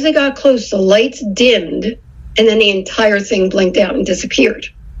 as they got close, the lights dimmed, and then the entire thing blinked out and disappeared.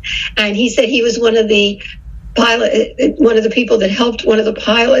 And he said he was one of the people that helped one of the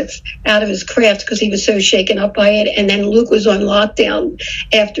pilots out of his craft because he was so shaken up by it. And then Luke was on lockdown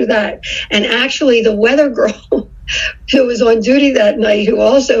after that. And actually, the weather girl who was on duty that night, who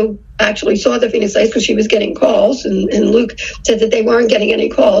also actually saw the Phoenix Lights because she was getting calls, and Luke said that they weren't getting any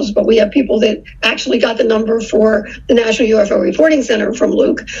calls, but we have people that actually got the number for the National UFO Reporting Center from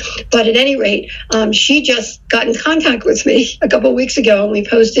Luke. But at any rate, she just got in contact with me a couple of weeks ago, and we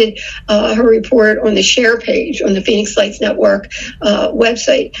posted her report on the share page on the Phoenix Lights Network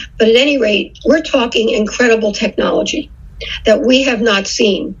website. But at any rate, we're talking incredible technology that we have not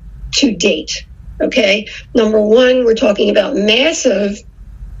seen to date. Okay, number one, we're talking about massive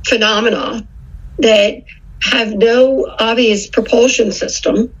phenomena that have no obvious propulsion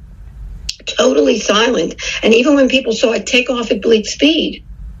system, totally silent. And even when people saw it take off at bleak speed,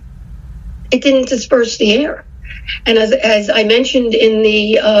 it didn't disperse the air. And as I mentioned in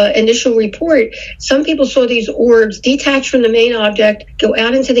the initial report, some people saw these orbs detach from the main object, go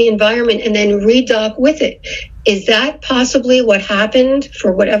out into the environment, and then redock with it. Is that possibly what happened,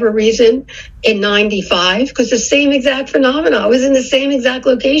 for whatever reason, in 95? Because the same exact phenomena was in the same exact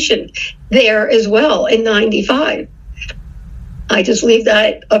location there as well in 95. I just leave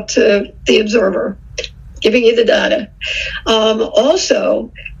that up to the observer, giving you the data.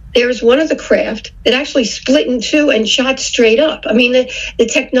 Also, there's one of the craft that actually split in two and shot straight up. I mean, the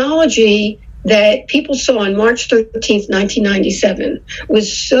technology that people saw on March 13th, 1997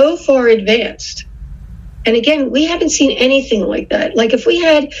 was so far advanced. And again, we haven't seen anything like that. Like, if we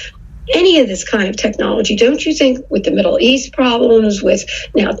had any of this kind of technology, don't you think, with the Middle East problems, with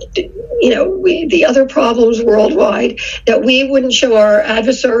now, the other problems worldwide, that we wouldn't show our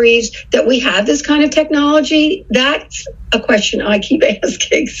adversaries that we have this kind of technology? That's a question I keep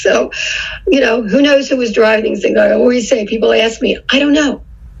asking. So, who knows who was driving these things? I always say, people ask me, I don't know.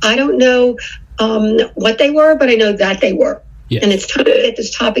 I don't know what they were, but I know that they were. Yes. And it's time to get this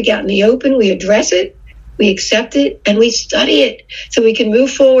topic out in the open. We address it, we accept it, and we study it so we can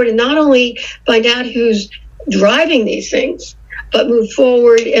move forward and not only find out who's driving these things, but move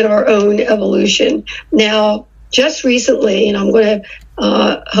forward in our own evolution. Now, just recently, and I'm going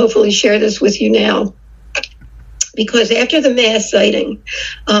to hopefully share this with you now, because after the mass sighting,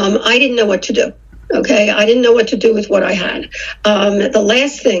 I didn't know what to do. Okay, I didn't know what to do with what I had. The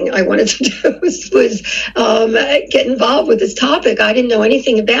last thing I wanted to do was get involved with this topic. I didn't know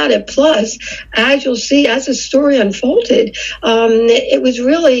anything about it. Plus, as you'll see, as the story unfolded, it was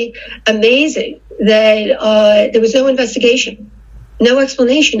really amazing that there was no investigation. No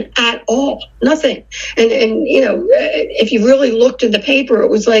explanation at all, nothing. And if you really looked in the paper, it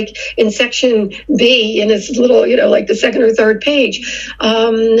was like in section B, in this little, like the second or third page.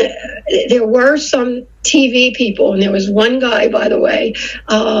 There were some TV people, and there was one guy, by the way,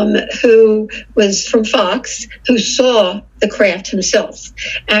 who was from Fox, who saw the craft himself,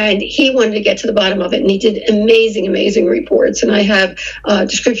 and he wanted to get to the bottom of it, and he did amazing reports, and I have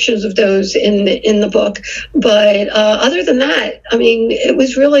descriptions of those in the book. But other than that, I mean, it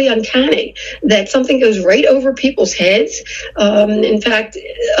was really uncanny that something goes right over people's heads. In fact,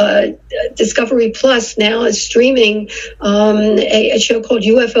 Discovery Plus now is streaming a show called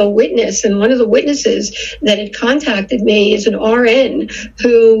UFO Witness, and one of the witnesses that had contacted me is an RN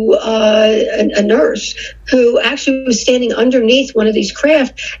who, a nurse, who actually was standing underneath one of these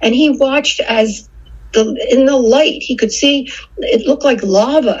craft, and he watched as in the light he could see it looked like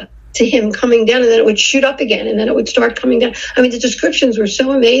lava to him coming down, and then it would shoot up again, and then it would start coming down. I mean, the descriptions were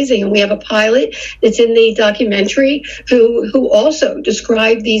so amazing, and we have a pilot that's in the documentary who also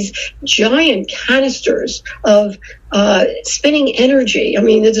described these giant canisters of spinning energy. I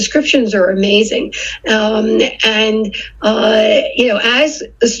mean, the descriptions are amazing. As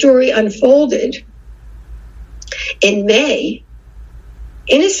the story unfolded in May,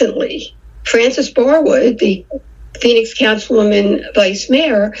 innocently, Frances Barwood, the Phoenix councilwoman, vice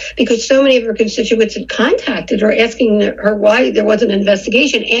mayor, because so many of her constituents had contacted her asking her why there was an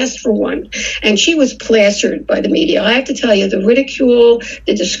investigation, asked for one. And she was plastered by the media. I have to tell you, the ridicule,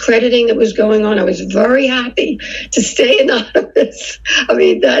 the discrediting that was going on, I was very happy to stay anonymous. I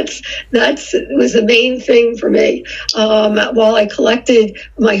mean, that was the main thing for me while I collected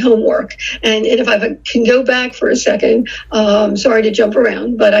my homework. And if I can go back for a second, sorry to jump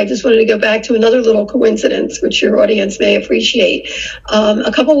around, but I just wanted to go back to another little coincidence, which your audience may appreciate.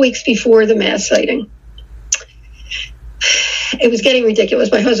 A couple weeks before the mass sighting, it was getting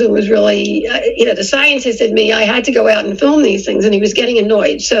ridiculous. My husband was really, the scientist in me, I had to go out and film these things, and he was getting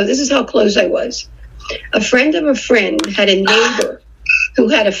annoyed. So this is how close I was. A friend of a friend had a neighbor who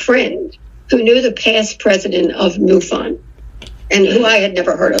had a friend who knew the past president of MUFON, and who I had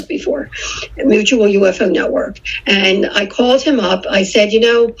never heard of before, Mutual UFO Network. And I called him up. I said,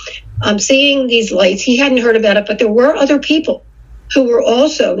 I'm seeing these lights. He hadn't heard about it, but there were other people who were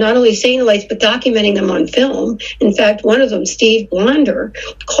also not only seeing the lights, but documenting them on film. In fact, one of them, Steve Blonder,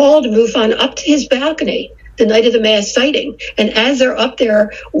 called MUFON up to his balcony the night of the mass sighting. And as they're up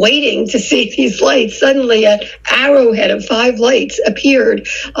there waiting to see these lights, suddenly an arrowhead of 5 lights appeared,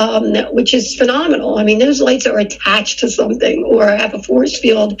 which is phenomenal. I mean, those lights are attached to something or have a force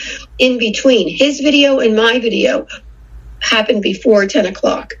field in between. His video and my video happened before 10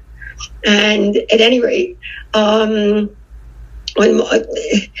 o'clock. And at any rate, I'm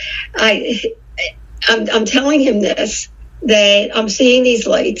telling him this, that I'm seeing these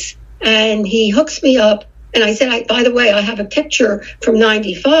lights, and he hooks me up. And I said, by the way, I have a picture from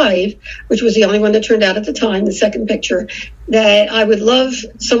 95, which was the only one that turned out at the time, the second picture, that I would love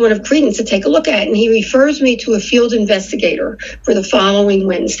someone of credence to take a look at. And he refers me to a field investigator for the following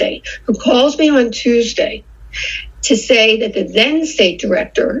Wednesday, who calls me on Tuesday to say that the then state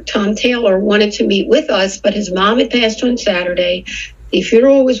director, Tom Taylor, wanted to meet with us, but his mom had passed on Saturday. The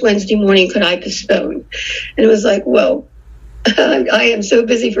funeral was Wednesday morning. Could I postpone? And it was like, whoa. I am so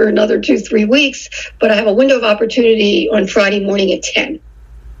busy for another 2-3 weeks, but I have a window of opportunity on Friday morning at 10.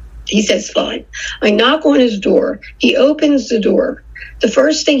 He says, fine. I knock on his door. He opens the door. The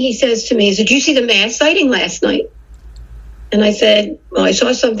first thing he says to me is, did you see the mass sighting last night? And I said, well, I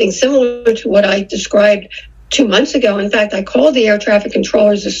saw something similar to what I described 2 months ago. In fact, I called the air traffic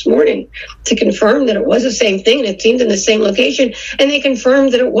controllers this morning to confirm that it was the same thing, and it seemed in the same location, and they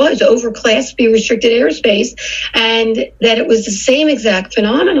confirmed that it was over Class B restricted airspace, and that it was the same exact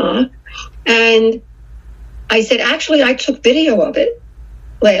phenomena. And I said, actually, I took video of it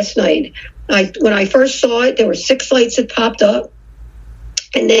last night. When I first saw it, there were 6 lights that popped up.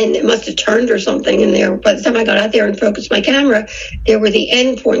 And then it must have turned or something. And there, by the time I got out there and focused my camera, there were the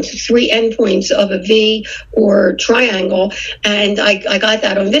endpoints, 3 endpoints of a V or triangle. And I got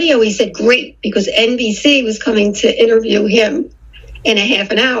that on video. He said, great, because NBC was coming to interview him in a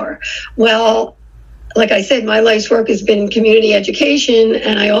half an hour. Well, like I said, my life's work has been community education,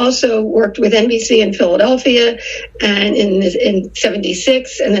 and I also worked with NBC in Philadelphia and in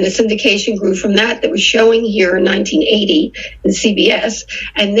 76, and then a syndication grew from that was showing here in 1980 in CBS,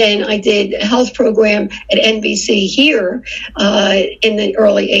 and then I did a health program at NBC here in the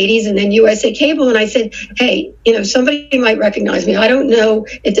early 80s, and then USA Cable, and I said, hey, somebody might recognize me. I don't know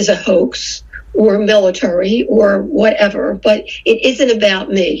if there's a hoax or military or whatever, but it isn't about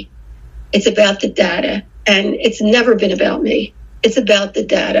me. It's about the data, and it's never been about me. It's about the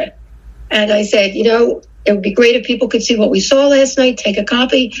data. And I said, it would be great if people could see what we saw last night, take a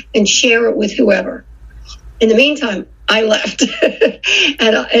copy, and share it with whoever. In the meantime, I left.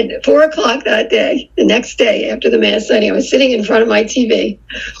 And at 4 o'clock that day, the next day after the mass signing, I was sitting in front of my TV,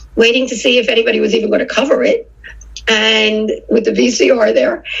 waiting to see if anybody was even going to cover it, and with the VCR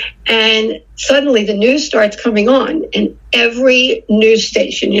there, and suddenly the news starts coming on, and every news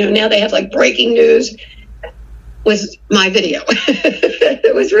station, now they have like breaking news, was my video.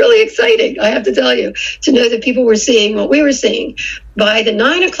 It was really exciting, I have to tell you, to know that people were seeing what we were seeing. By the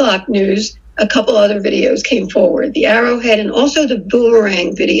 9 o'clock news, a couple other videos came forward, the Arrowhead and also the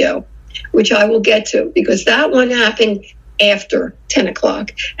Boomerang video, which I will get to, because that one happened after 10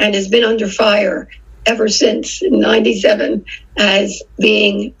 o'clock and has been under fire ever since in 97 as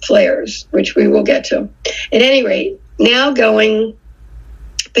being flares, which we will get to. At any rate, now going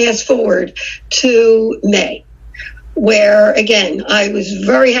fast forward to May, where, again, I was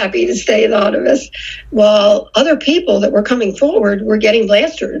very happy to stay anonymous, while other people that were coming forward were getting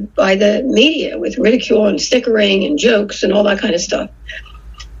blasted by the media with ridicule and snickering and jokes and all that kind of stuff.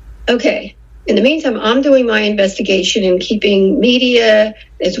 Okay. In the meantime, I'm doing my investigation and keeping media,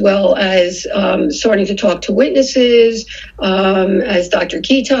 as well as starting to talk to witnesses, as Dr.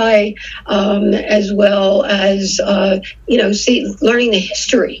 Kitai, as well as, learning the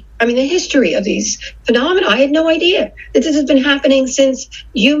history. The history of these phenomena. I had no idea that this has been happening since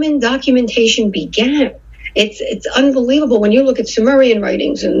human documentation began. It's unbelievable when you look at Sumerian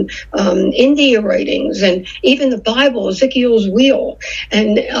writings and India writings and even the Bible, Ezekiel's wheel,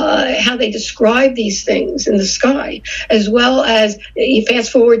 and how they describe these things in the sky, as well as you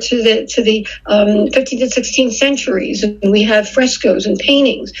fast forward to the 15th and 16th centuries, and we have frescoes and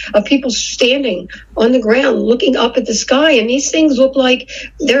paintings of people standing on the ground looking up at the sky, and these things look like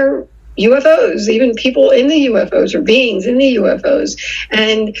they're UFOs, even people in the UFOs or beings in the UFOs.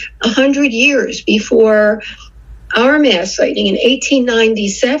 And 100 years before our mass sighting in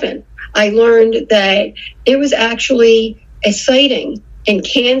 1897, I learned that it was actually a sighting in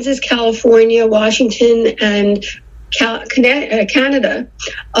Kansas, California, Washington, and Canada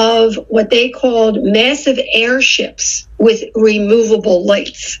of what they called massive airships with removable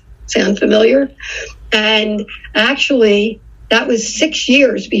lights. Sound familiar? And actually, that was 6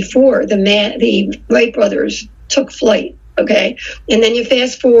 years before the Wright brothers took flight, okay? And then you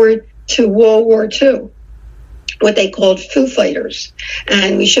fast forward to World War II, what they called Foo Fighters.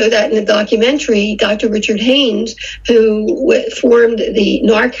 And we show that in the documentary, Dr. Richard Haynes, who formed the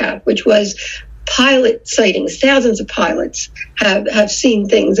NARCAP, which was pilot sightings. Thousands of pilots have seen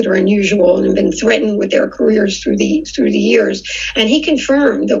things that are unusual and have been threatened with their careers through the years. And he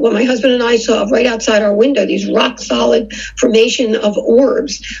confirmed that what my husband and I saw right outside our window, these rock solid formation of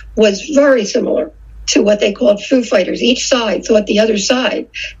orbs, was very similar to what they called Foo Fighters. Each side thought the other side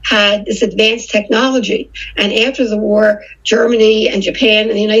had this advanced technology. And after the war, Germany and Japan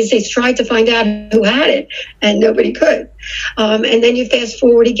and the United States tried to find out who had it, and nobody could. And then you fast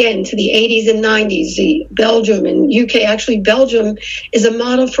forward again to the 80s and 90s, the Belgium and UK. Actually, Belgium is a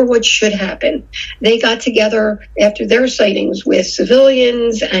model for what should happen. They got together after their sightings with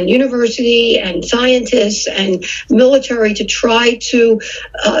civilians and university and scientists and military to try to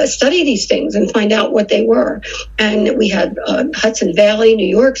study these things and find out what they were. And we had Hudson Valley, New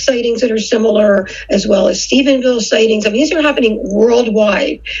York sightings that are similar, as well as Stephenville sightings. These are happening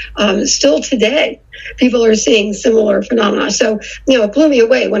worldwide. Still today, people are seeing similar phenomena. So, it blew me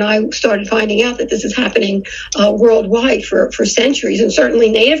away when I started finding out that this is happening worldwide for centuries. And certainly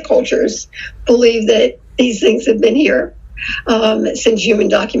native cultures believe that these things have been here since human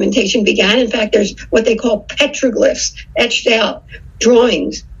documentation began. In fact, there's what they call petroglyphs, etched out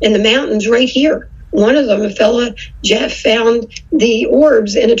drawings in the mountains right here. One of them, a fella, Jeff, found the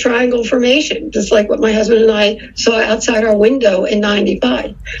orbs in a triangle formation, just like what my husband and I saw outside our window in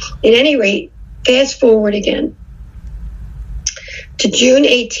 95. At any rate, fast forward again to June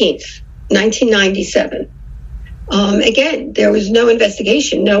 18th, 1997. Again, there was no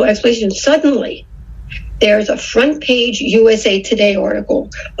investigation, no explanation. Suddenly, there's a front page USA Today article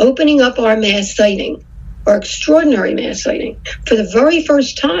opening up our mass sighting or extraordinary mass sighting for the very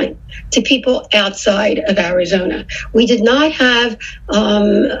first time to people outside of Arizona. We did not have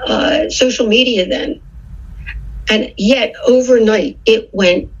social media then. And yet overnight it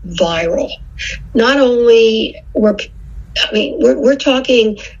went viral. Not only we're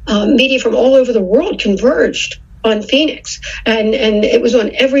talking media from all over the world converged on Phoenix, and it was on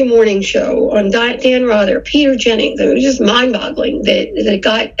every morning show, on Dan Rather, Peter Jennings. It was just mind-boggling that it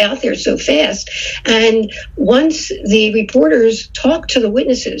got out there so fast. And once the reporters talked to the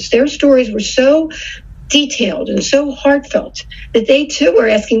witnesses, their stories were so detailed and so heartfelt that they too were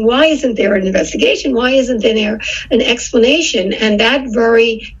asking, why isn't there an investigation? Why isn't there an explanation? And that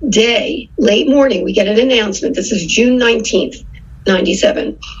very day, late morning, we get an announcement. This is June 19th,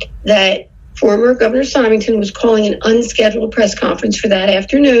 97, that former Governor Symington was calling an unscheduled press conference for that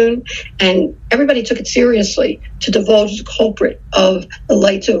afternoon, and everybody took it seriously to divulge the culprit of the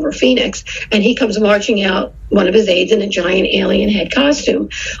lights over Phoenix. And he comes marching out, one of his aides in a giant alien head costume,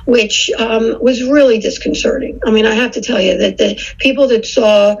 which was really disconcerting. I mean, I have to tell you that the people that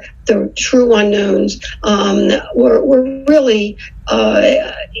saw the true unknowns were really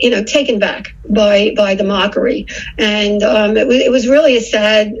taken back by the mockery. And it was really a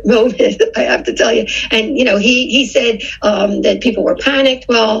sad moment, I have to tell you. And, he said that people were panicked.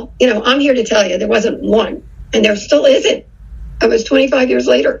 Well, I'm here to tell you there wasn't one, and there still isn't. It was 25 years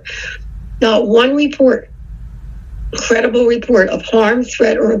later. Not one credible report of harm,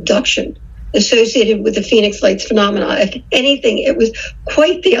 threat, or abduction associated with the Phoenix Lights phenomena. If anything, it was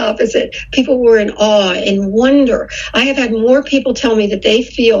quite the opposite. People were in awe and wonder. I have had more people tell me that they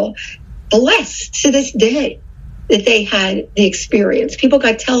feel blessed to this day that they had the experience. People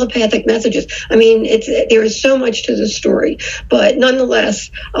got telepathic messages. I mean, there is so much to the story, but nonetheless,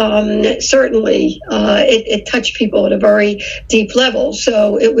 certainly it touched people at a very deep level.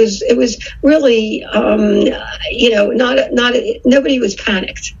 So it was really, nobody was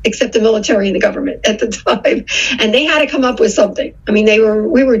panicked except the military and the government at the time, and they had to come up with something. I mean,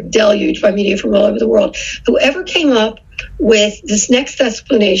 we were deluged by media from all over the world. Whoever came up with this next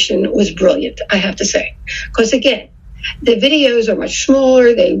explanation was brilliant, I have to say, because again, the videos are much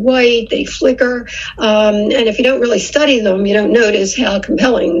smaller, they white, they flicker, and if you don't really study them, you don't notice how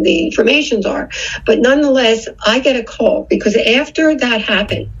compelling the informations are. But nonetheless, I get a call because after that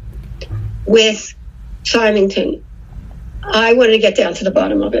happened with Symington, I wanted to get down to the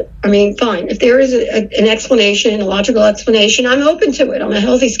bottom of it. I mean, fine, if there is an explanation, a logical explanation, I'm open to it. I'm a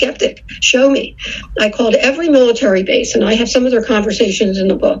healthy skeptic. Show me. I called every military base, and I have some of their conversations in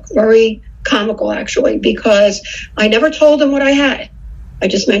the book. Very comical, actually, because I never told them what I had. I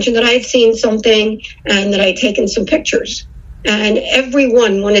just mentioned that I had seen something and that I had taken some pictures. And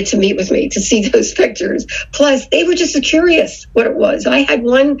everyone wanted to meet with me to see those pictures. Plus, they were just curious what it was. I had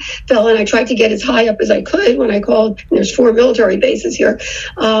one fellow, and I tried to get as high up as I could when I called, and there's 4 military bases here,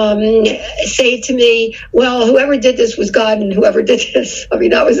 say to me, well, whoever did this was God, and whoever did this. I mean,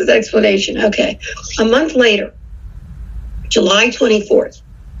 that was his explanation. Okay. A month later, July 24th,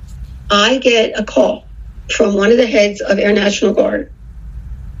 I get a call from one of the heads of Air National Guard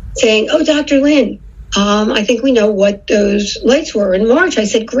saying, oh, Dr. Lynne, I think we know what those lights were in March. I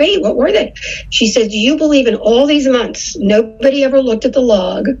said, great, what were they? She said, do you believe in all these months, nobody ever looked at the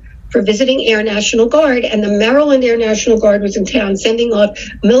log for visiting Air National Guard, and the Maryland Air National Guard was in town sending off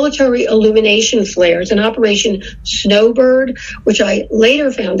military illumination flares in Operation Snowbird, which I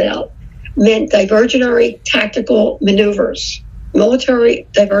later found out meant diversionary tactical maneuvers. Military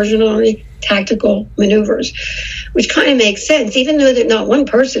diversionary tactical maneuvers, which kind of makes sense, even though that not one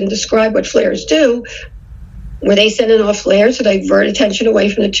person described what flares do. Were they sending off flares to divert attention away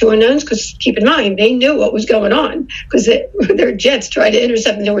from the two unknowns? Because keep in mind, they knew what was going on because their jets tried to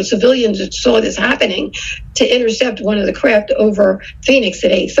intercept, and there were civilians that saw this happening to intercept one of the craft over Phoenix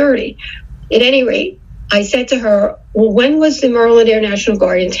at 8:30. At any rate, I said to her, well, when was the Maryland Air National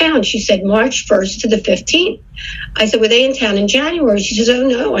Guard in town? She said March 1st to the 15th. I said, were they in town in January? She says, oh,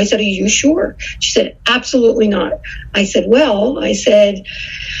 no. I said, are you sure? She said, absolutely not. I said, well, my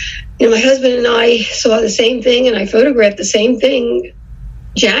husband and I saw the same thing, and I photographed the same thing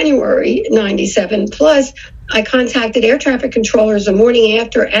January 97. Plus, I contacted air traffic controllers the morning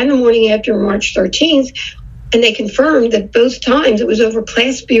after and the morning after March 13th, and they confirmed that both times it was over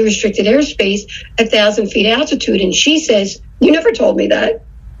Class B restricted airspace at 1,000 feet altitude. And she says, you never told me that.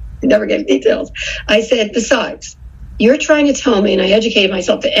 You never gave details. I said, besides, you're trying to tell me, and I educated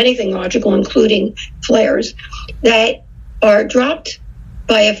myself to anything logical, including flares, that are dropped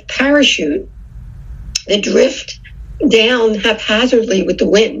by a parachute that drift down haphazardly with the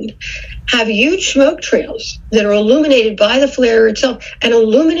wind. have huge smoke trails that are illuminated by the flare itself and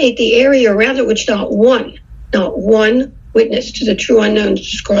illuminate the area around it, which not one witness to the true unknown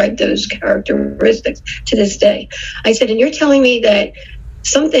described those characteristics to this day. I said, and you're telling me that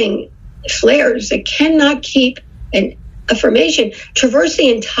something flares that cannot keep a formation traverse the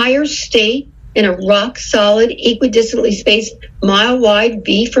entire state in a rock-solid, equidistantly spaced, mile-wide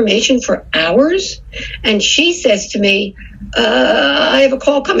V formation for hours? And she says to me, I have a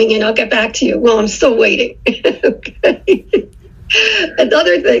call coming in. I'll get back to you. Well, I'm still waiting. Okay.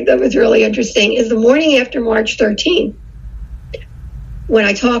 Another thing that was really interesting is the morning after March 13th, when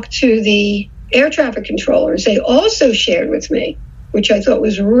I talked to the air traffic controllers, they also shared with me, which I thought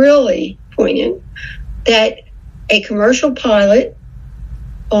was really poignant, that a commercial pilot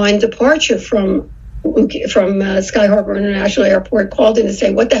on departure from Sky Harbor International Airport called in to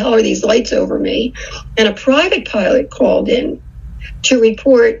say, what the hell are these lights over me? And a private pilot called in to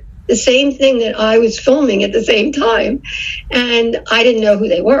report the same thing that I was filming at the same time. And I didn't know who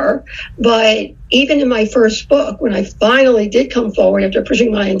they were. But even in my first book, when I finally did come forward after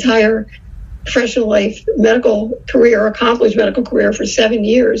pushing my entire professional life, accomplished medical career for 7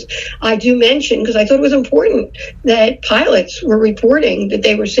 years, I do mention, because I thought it was important, that pilots were reporting that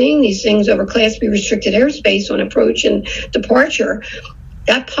they were seeing these things over Class B restricted airspace on approach and departure.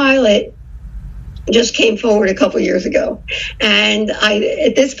 That pilot just came forward a couple years ago. And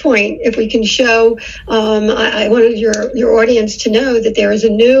at this point, if we can show, I wanted your audience to know that there is a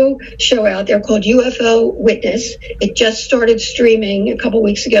new show out there called UFO Witness. It just started streaming a couple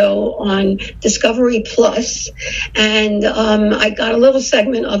weeks ago on Discovery Plus. And I got a little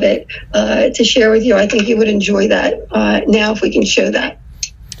segment of it to share with you. I think you would enjoy that. Now, if we can show that.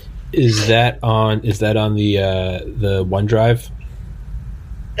 Is that on the OneDrive?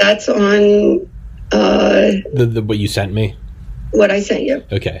 That's on the what you sent me. What I sent you.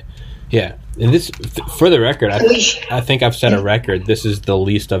 Okay, yeah. And this, for the record, I think I've set a record. This is the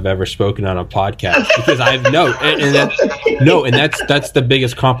least I've ever spoken on a podcast because that's the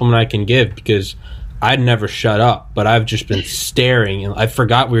biggest compliment I can give, because I'd never shut up, but I've just been staring, and I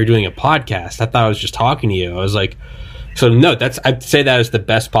forgot we were doing a podcast. I thought I was just talking to you. I was like, so no, I'd say that is the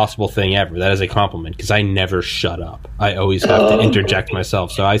best possible thing ever. That is a compliment, because I never shut up. I always have to interject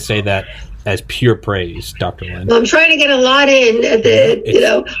myself. So I say that as pure praise, Dr. Lynne. Well, I'm trying to get a lot in at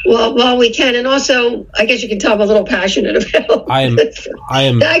while we can, and also I guess you can tell I'm a little passionate about. I am.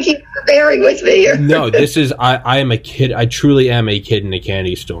 Thank you for bearing with me here. No, this is. I am a kid. I truly am a kid in a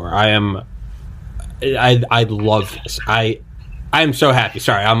candy store. I am. I love this. I am so happy.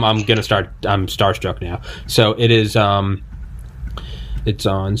 Sorry, I'm gonna start. I'm starstruck now. So it is. It's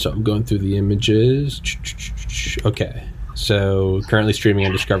on. So I'm going through the images. Okay. So currently streaming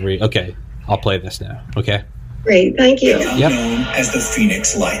on Discovery. Okay. I'll play this now. Okay. Great. Thank you. Become known as the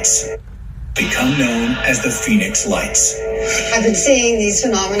Phoenix Lights. Become known as the Phoenix Lights. I've been seeing these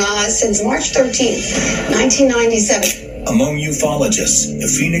phenomena since March 13th, 1997. Among ufologists, the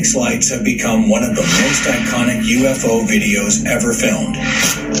Phoenix Lights have become one of the most iconic UFO videos ever filmed.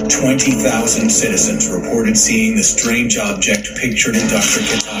 20,000 citizens reported seeing the strange object pictured in Dr.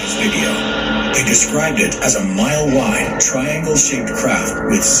 Kitai's video. They described it as a mile-wide, triangle-shaped craft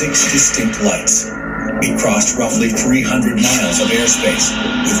with 6 distinct lights. It crossed roughly 300 miles of airspace,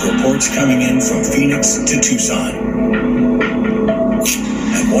 with reports coming in from Phoenix to Tucson.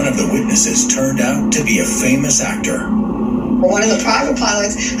 And one of the witnesses turned out to be a famous actor. One of the private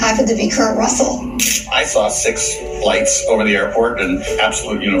pilots happened to be Kurt Russell. I saw 6 lights over the airport in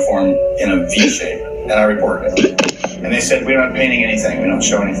absolute uniform in a V shape, and I reported it. And they said, we're not painting anything, we don't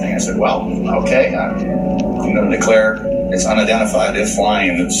show anything. I said, well, okay, I'm going to declare it's unidentified, it's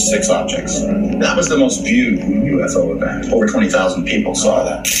flying, and it's 6 objects. That was the most viewed UFO event. Over 20,000 people saw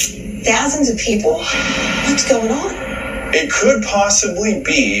that. Thousands of people? What's going on? It could possibly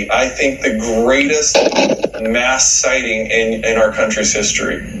be, I think, the greatest mass sighting in our country's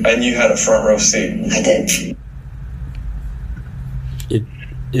history. And you had a front row seat. I did.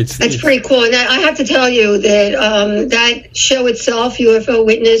 That's It's pretty cool. And I have to tell you that that show itself, UFO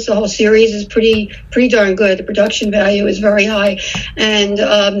Witness, the whole series is pretty darn good. The production value is very high. And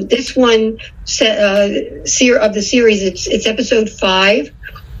this one of the series, it's episode 5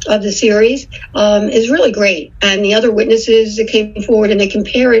 of the series, is really great. And the other witnesses that came forward, and they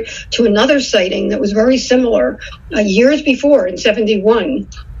compare it to another sighting that was very similar years before in 1971.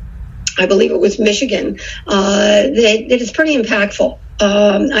 I believe it was Michigan, that is pretty impactful.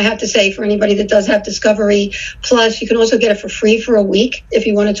 I have to say, for anybody that does have Discovery Plus, you can also get it for free for a week if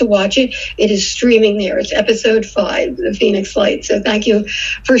you wanted to watch it. It is streaming there. It's episode 5, The Phoenix Lights. So thank you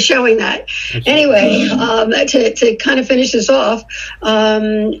for showing that. Anyway, to kind of finish this off,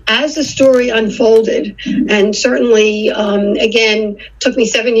 as the story unfolded, and certainly, again, took me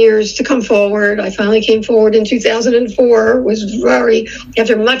 7 years to come forward. I finally came forward in 2004, was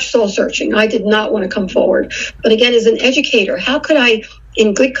after much soul searching. I did not want to come forward. But again, as an educator, how could I,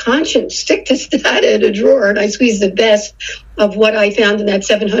 in good conscience, stick this data in a drawer? And I squeezed the best of what I found in that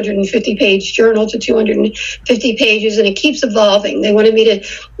 750-page journal to 250 pages, and it keeps evolving. They wanted me to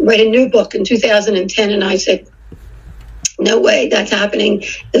write a new book in 2010, and I said, no way, that's happening.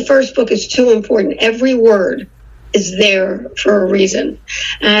 The first book is too important. Every word is there for a reason.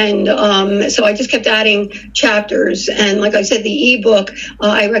 And so I just kept adding chapters. And like I said, the ebook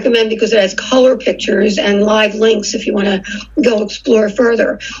I recommend because it has color pictures and live links if you want to go explore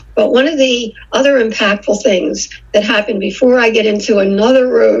further. But one of the other impactful things that happened before I get into another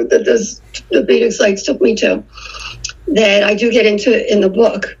road that the Phoenix Lights took me to, that I do get into in the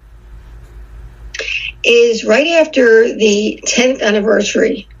book, is right after the 10th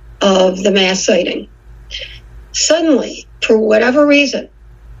anniversary of the mass sighting. Suddenly, for whatever reason,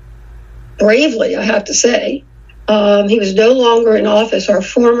 bravely, I have to say, he was no longer in office. Our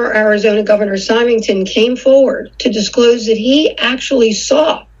former Arizona Governor Symington came forward to disclose that he actually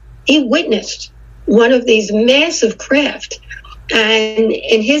witnessed one of these massive craft. And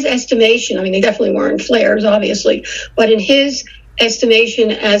in his estimation, I mean, they definitely weren't flares, obviously, but in his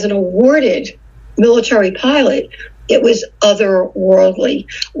estimation as an awarded military pilot, it was otherworldly,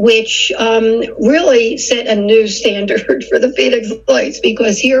 which really set a new standard for the Phoenix Lights,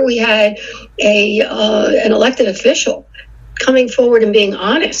 because here we had an elected official coming forward and being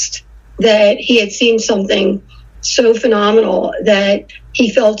honest that he had seen something so phenomenal that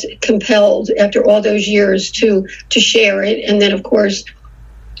he felt compelled after all those years to share it. And then, of course,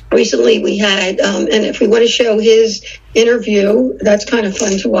 recently we had, and if we want to show his interview, that's kind of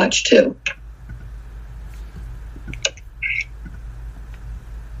fun to watch too.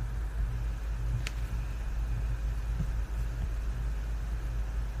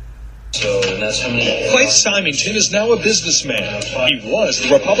 Clive Symington is now a businessman. He was the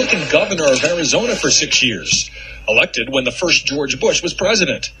Republican governor of Arizona for 6 years, elected when the first George Bush was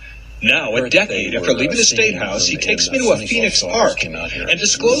president. Now, a decade after leaving the State House, he takes me to a Phoenix park and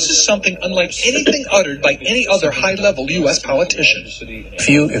discloses something unlike anything uttered by any other high-level U.S. politician. If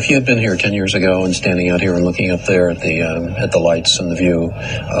you had been here 10 years ago and standing out here and looking up there at the lights and the view,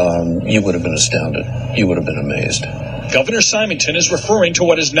 you would have been astounded. You would have been amazed. Governor Symington is referring to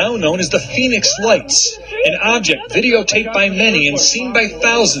what is now known as the Phoenix Lights, an object videotaped by many and seen by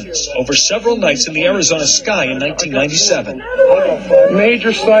thousands over several nights in the Arizona sky in 1997.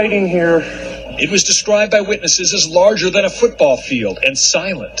 Major sighting here. It was described by witnesses as larger than a football field and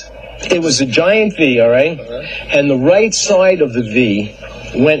silent. It was a giant V, all right? And the right side of the V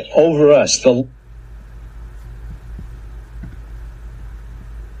went over us. The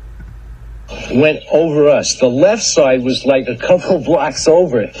left side was like a couple of blocks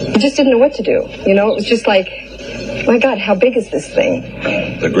over it. I just didn't know what to do. You know, it was just like, my God, how big is this thing?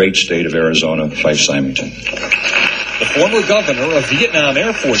 The great state of Arizona, Clive Symington. The former governor, a Vietnam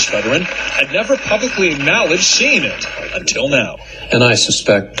Air Force veteran, had never publicly acknowledged seeing it until now. And I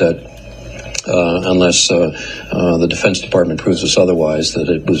suspect that unless the Defense Department proves us otherwise, that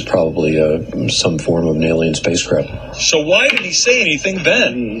it was probably some form of an alien spacecraft. So why did he say anything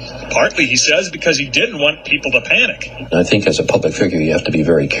then? Partly, he says, because he didn't want people to panic. I think as a public figure, you have to be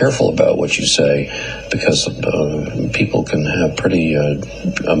very careful about what you say, because people can have pretty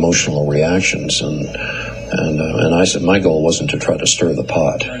emotional reactions, and I said my goal wasn't to try to stir the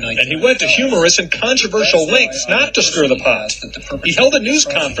pot. And he went to humorous and controversial lengths not to stir the pot. He held a news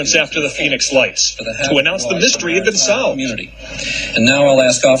conference after the Phoenix Lights to announce the mystery had been solved. And now I'll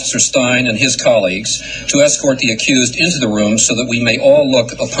ask Officer Stein and his colleagues to escort the accused into the room so that we may all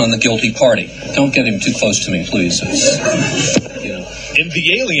look upon the guilty party. Don't get him too close to me, please. In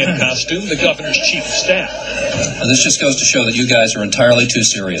the alien costume, the governor's chief of staff. This just goes to show that you guys are entirely too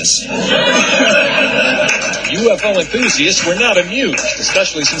serious. UFO enthusiasts were not amused,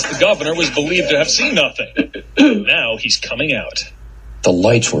 especially since the governor was believed to have seen nothing. Now he's coming out. The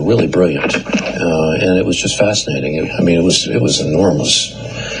lights were really brilliant, and it was just fascinating. It was enormous.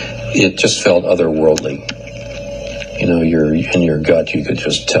 It just felt otherworldly. You know, in your gut, you could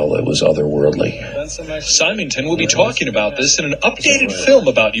just tell it was otherworldly. Symington will be talking about this in an updated film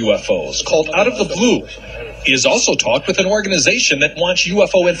about UFOs called Out of the Blue. He has also talked with an organization that wants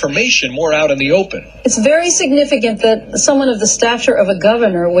UFO information more out in the open. It's very significant that someone of the stature of a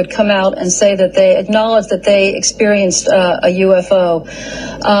governor would come out and say that they acknowledge that they experienced a UFO,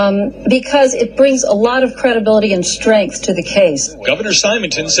 because it brings a lot of credibility and strength to the case. Governor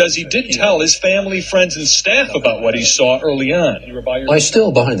Simonton says he did tell his family, friends, and staff about what he saw early on. I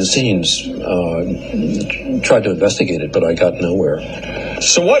still, behind the scenes, tried to investigate it, but I got nowhere.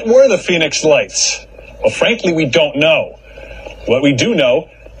 So what were the Phoenix Lights? Well, frankly, we don't know. What we do know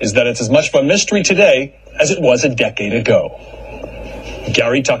is that it's as much of a mystery today as it was a decade ago.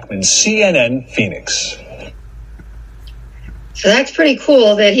 Gary Tuchman, CNN, Phoenix. So that's pretty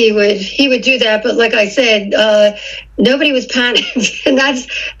cool that he would do that. But like I said, nobody was panicked, and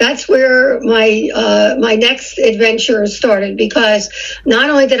that's where my next adventure started. Because not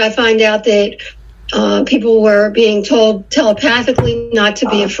only did I find out that people were being told telepathically not to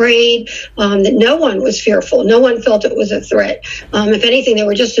be afraid, that no one was fearful. No one felt it was a threat. If anything, they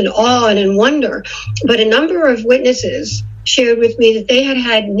were just in awe and in wonder. But a number of witnesses shared with me that they had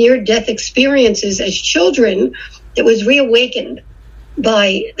had near-death experiences as children that was reawakened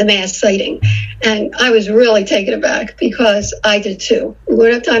by the mass sighting. And I was really taken aback because I did too. We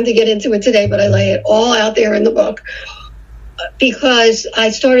won't have time to get into it today, but I lay it all out there in the book because I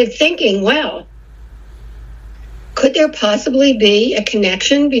started thinking, wow, could there possibly be a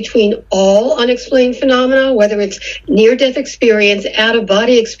connection between all unexplained phenomena, whether it's near-death experience,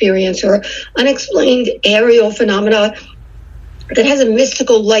 out-of-body experience, or unexplained aerial phenomena that has a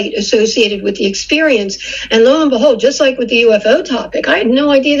mystical light associated with the experience? And lo and behold, just like with the UFO topic, I had no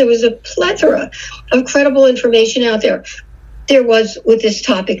idea there was a plethora of credible information out there. There was with this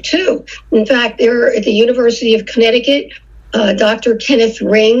topic too. In fact, there at the University of Connecticut, Dr. Kenneth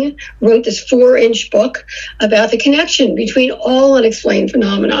Ring wrote this 4-inch book about the connection between all unexplained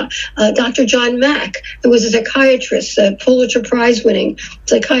phenomena. Dr. John Mack, who was a psychiatrist, a Pulitzer Prize-winning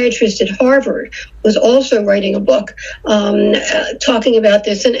psychiatrist at Harvard, was also writing a book talking about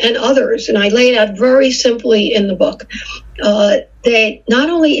this, and others. And I lay it out very simply in the book that not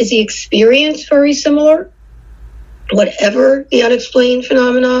only is the experience very similar, whatever the unexplained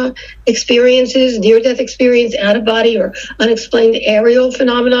phenomena experiences, near-death experience, out-of-body, or unexplained aerial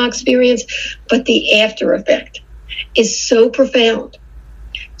phenomena experience, but the after effect is so profound.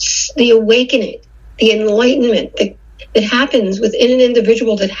 The awakening, the enlightenment that happens within an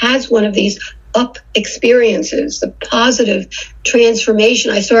individual that has one of these up experiences, the positive transformation.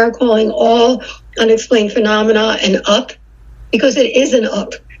 I started calling all unexplained phenomena an up because it is an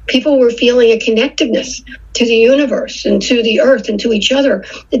up. People were feeling a connectiveness to the universe and to the earth and to each other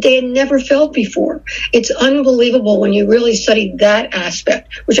that they had never felt before. It's unbelievable when you really study that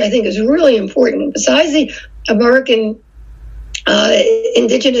aspect, which I think is really important. Besides the American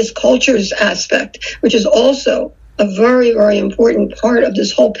indigenous cultures aspect, which is also a very, very important part of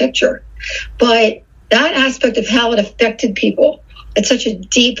this whole picture. But that aspect of how it affected people at such a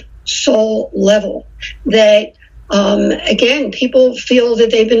deep soul level that again, people feel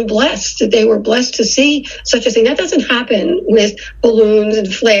that they've been blessed, that they were blessed to see such a thing. That doesn't happen with balloons and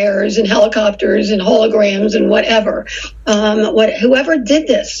flares and helicopters and holograms and whatever. Whoever did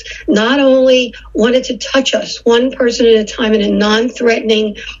this not only wanted to touch us one person at a time in a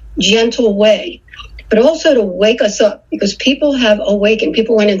non-threatening, gentle way, but also to wake us up, because people have awakened.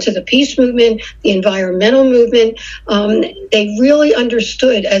 People went into the peace movement, the environmental movement. They really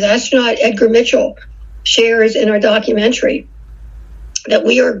understood, as astronaut Edgar Mitchell shares in our documentary, that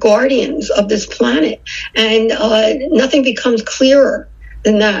we are guardians of this planet. And nothing becomes clearer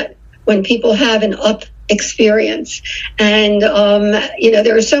than that when people have an up experience. And,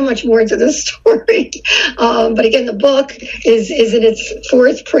 there is so much more to this story. But again, the book is in its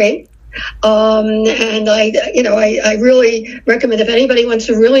 4th print. And I really recommend, if anybody wants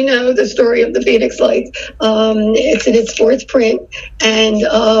to really know the story of the Phoenix Lights, it's in its 4th print. And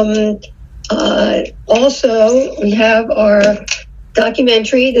also, we have our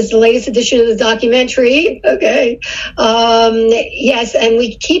documentary. This is the latest edition of the documentary. Okay. Yes, and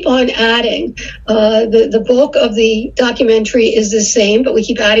we keep on adding. The bulk of the documentary is the same, but we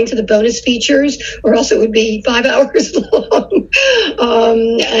keep adding to the bonus features, or else it would be 5 hours long.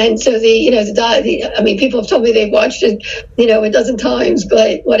 And so people have told me they've watched it, a dozen times,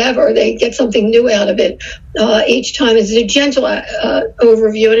 but whatever, they get something new out of it. Each time is a gentle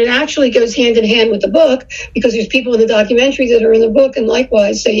overview, and it actually goes hand in hand with the book, because there's people in the documentary that are in the book, and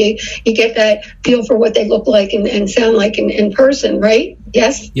likewise, so you get that feel for what they look like and sound like in person, right?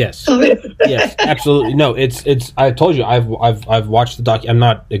 Yes. Yes. Yes. Absolutely. No. It's. I told you I've watched the doc. I'm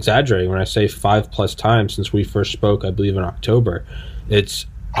not exaggerating when I say 5+ times since we first spoke. I believe in October.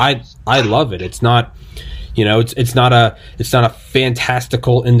 I love it. It's not. You know, it's not a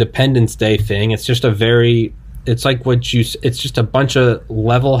fantastical Independence Day thing. It's just it's like it's just a bunch of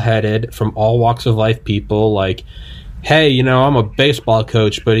level-headed from all walks of life people like, hey, you know, I'm a baseball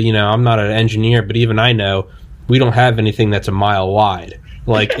coach, but, you know, I'm not an engineer, but even I know we don't have anything that's a mile wide.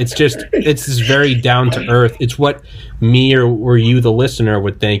 Like, it's this very down to earth. It's what me or you, the listener,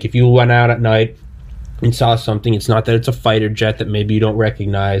 would think if you went out at night and saw something. It's not that it's a fighter jet that maybe you don't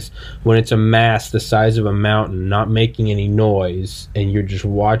recognize. When it's a mass the size of a mountain, not making any noise, and you're just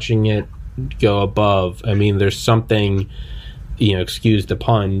watching it go above. I mean, there's something, you know, excuse the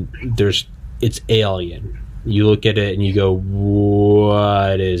pun, it's alien. You look at it and you go,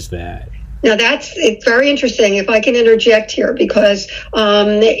 what is that? Now, it's very interesting, if I can interject here, because,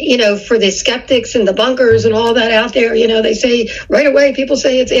 you know, for the skeptics and the bunkers and all that out there, you know, they say right away, people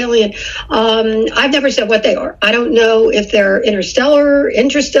say it's alien. I've never said what they are. I don't know if they're interstellar,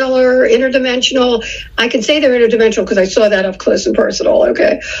 interdimensional. I can say they're interdimensional because I saw that up close and personal,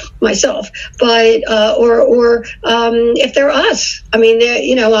 okay, myself. But, or if they're us. I mean,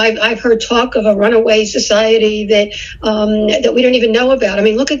 you know, I've heard talk of a runaway society that we don't even know about. I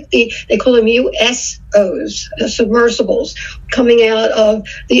mean, look at they call them USOs, submersibles, coming out of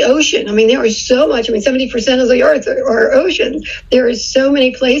the ocean. I mean, there is so much. I mean, 70% of the earth are oceans. There is so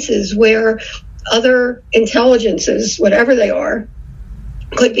many places where other intelligences, whatever they are,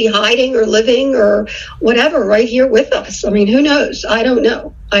 could be hiding or living or whatever right here with us. I mean, who knows? I don't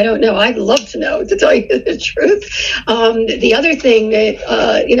know. I'd love to know, to tell you the truth. The other thing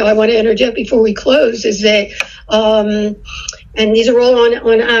that, you know, I want to interject before we close is that, and these are all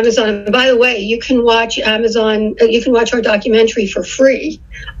on Amazon. And by the way, you can watch our documentary for free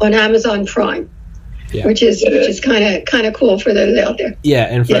on Amazon Prime. Yeah. Which is kind of cool for those out there. Yeah,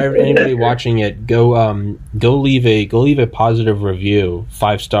 and for anybody watching it, go leave a positive review,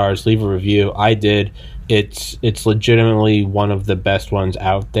 5 stars. Leave a review. I did. It's legitimately one of the best ones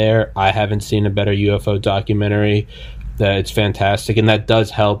out there. I haven't seen a better UFO documentary. It's fantastic, and that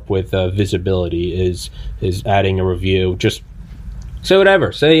does help with visibility. Is adding a review. Just say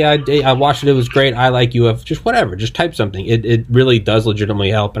whatever. Say I watched it. It was great. I like UFO. Just whatever. Just type something. It really does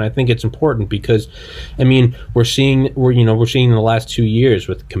legitimately help, and I think it's important because, I mean, we're seeing in the last 2 years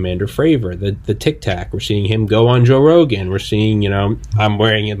with Commander Fravor, the Tic Tac. We're seeing him go on Joe Rogan. We're seeing, you know, I'm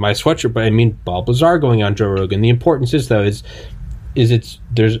wearing my sweatshirt, but I mean, Bob Lazar going on Joe Rogan. The importance is though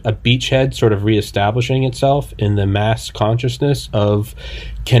there's a beachhead sort of reestablishing itself in the mass consciousness of,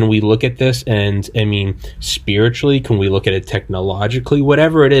 can we look at this and, I mean, spiritually, can we look at it technologically,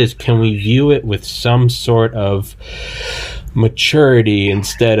 whatever it is, can we view it with some sort of maturity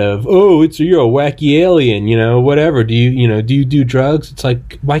instead of, oh, you're a wacky alien, you know, whatever. Do you do drugs? It's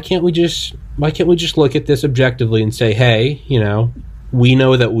like, why can't we just look at this objectively and say, hey, you know, we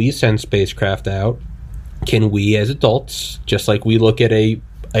know that we send spacecraft out. Can we as adults, just like we look at a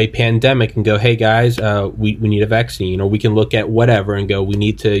pandemic and go, hey guys, we need a vaccine, or we can look at whatever and go, we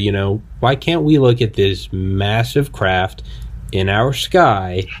need to, you know, why can't we look at this massive craft in our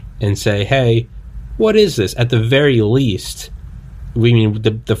sky and say, hey, what is this? At the very least,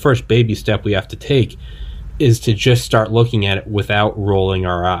 the first baby step we have to take is to just start looking at it without rolling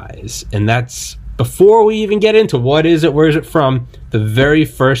our eyes. And that's, before we even get into what is it, where is it from, the very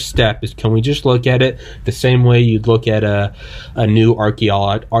first step is, can we just look at it the same way you'd look at a new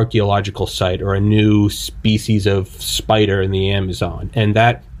archaeological site or a new species of spider in the Amazon. And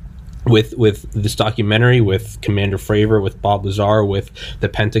that, with this documentary, with Commander Fravor, with Bob Lazar, with the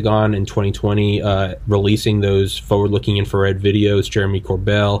Pentagon in 2020 releasing those forward-looking infrared videos, Jeremy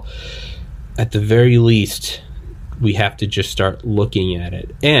Corbell, at the very least, we have to just start looking at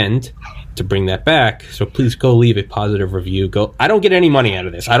it. And to bring that back, so please go leave a positive review. I don't get any money out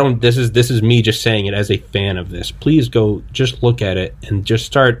of this. This is me just saying it as a fan of this. Please go just look at it and just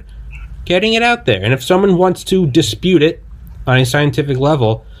start getting it out there. And if someone wants to dispute it on a scientific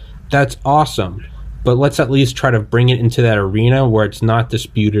level, that's awesome. But let's at least try to bring it into that arena where it's not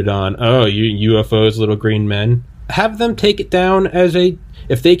disputed on, oh, you UFOs, little green men. Have them take it down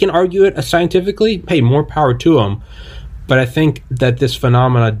if they can argue it scientifically, hey, more power to them. But I think that this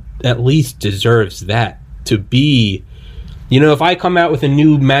phenomena at least deserves that, to be, you know, if I come out with a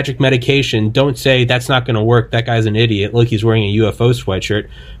new magic medication, don't say that's not going to work, that guy's an idiot, look, he's wearing a UFO sweatshirt.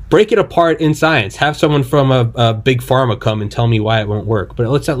 Break it apart in science. Have someone from a big pharma come and tell me why it won't work. But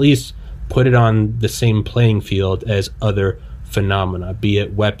let's at least put it on the same playing field as other phenomena, be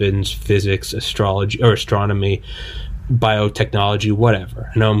it weapons, physics, astrology or astronomy, biotechnology,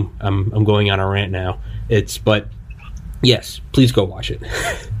 whatever. I know I'm going on a rant now. But Yes, please go watch it.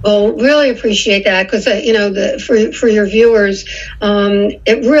 Well, really appreciate that because, for your viewers,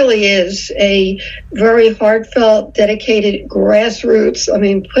 it really is a very heartfelt, dedicated, grassroots,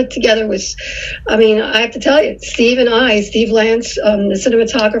 put together with, I have to tell you, Steve Lance, the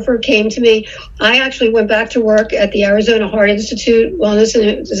cinematographer, came to me. I actually went back to work at the Arizona Heart Institute Wellness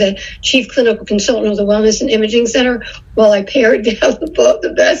and as a chief clinical consultant of the Wellness and Imaging Center while I pared down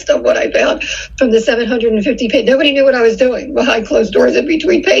the best of what I found from the 750 pages. Nobody knew what I was doing behind closed doors in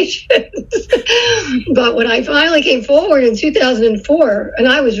between patients. But when I finally came forward in 2004, and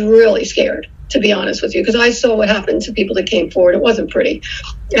I was really scared, to be honest with you, because I saw what happened to people that came forward. It wasn't pretty.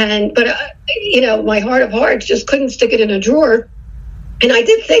 But my heart of hearts just couldn't stick it in a drawer. And I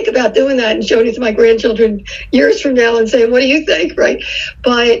did think about doing that and showing it to my grandchildren years from now and saying, what do you think, right?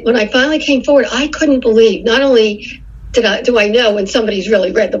 But when I finally came forward, I couldn't believe, not only do I know when somebody's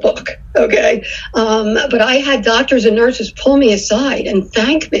really read the book, okay? But I had doctors and nurses pull me aside and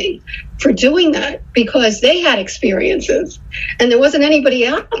thank me for doing that because they had experiences. And there wasn't anybody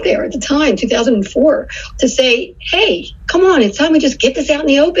out there at the time, 2004, to say, hey, come on, it's time we just get this out in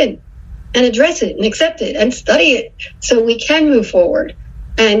the open and address it and accept it and study it so we can move forward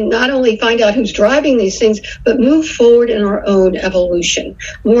and not only find out who's driving these things, but move forward in our own evolution.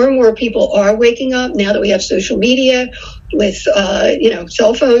 More and more people are waking up now that we have social media with,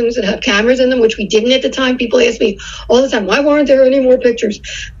 cell phones that have cameras in them, which we didn't at the time. People ask me all the time, why weren't there any more pictures?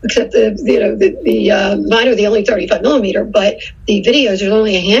 Except mine are the only 35 millimeter, but the videos are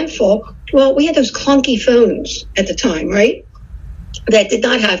only a handful. Well, we had those clunky phones at the time, right? That did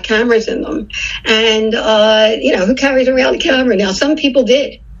not have cameras in them. And, who carries around a camera now? Some people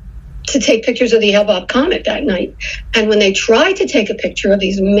did to take pictures of the Hale-Bopp comet that night. And when they tried to take a picture of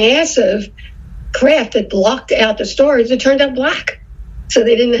these massive craft that blocked out the stars, it turned out black. So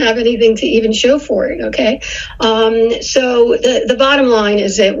they didn't have anything to even show for it, okay? So the bottom line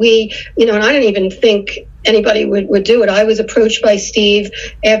is that we, and I didn't even think anybody would do it. I was approached by Steve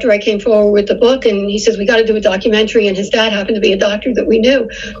after I came forward with the book, and he says, we got to do a documentary, and his dad happened to be a doctor that we knew.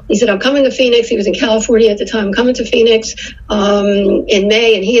 He said, I'm coming to Phoenix. He was in California at the time. I'm coming to Phoenix in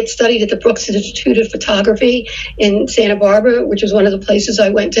May, and he had studied at the Brooks Institute of Photography in Santa Barbara, which was one of the places I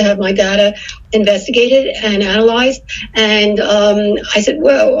went to have my data investigated and analyzed. And I said,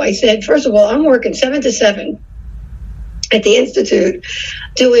 whoa. I said, first of all, I'm working 7 to 7 at the Institute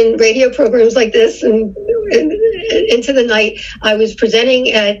doing radio programs like this and into the night. I was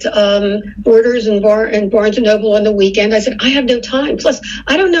presenting at Borders and Barnes & Noble on the weekend. I said, I have no time. Plus,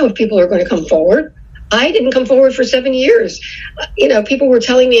 I don't know if people are going to come forward. I didn't come forward for 7 years. People were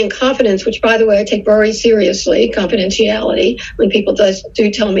telling me in confidence, which, by the way, I take very seriously, confidentiality, when people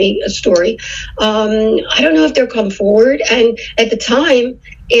do tell me a story. I don't know if they'll come forward. And at the time,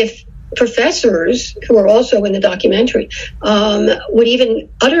 if professors who are also in the documentary would even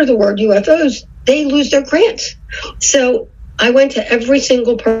utter the word UFOs, they lose their grants. So I went to every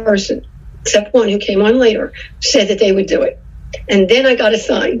single person, except one who came on later, said that they would do it. And then I got a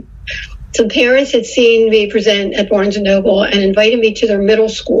sign. Some parents had seen me present at Barnes & Noble and invited me to their middle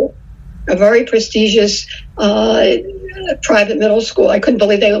school, a very prestigious private middle school. I couldn't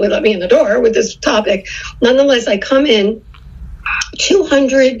believe they would let me in the door with this topic. Nonetheless, I come in,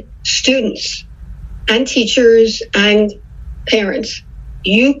 200 students and teachers and parents.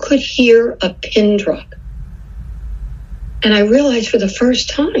 You could hear a pin drop. And I realized for the first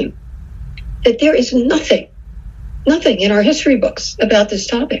time that there is nothing in our history books about this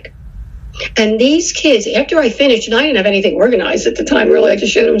topic. And these kids, after I finished, and I didn't have anything organized at the time, really, I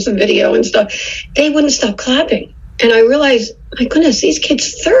just showed them some video and stuff, they wouldn't stop clapping. And I realized, my goodness, these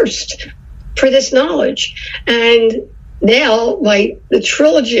kids thirst for this knowledge. And now, the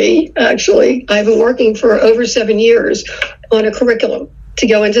trilogy, actually, I've been working for over 7 years on a curriculum to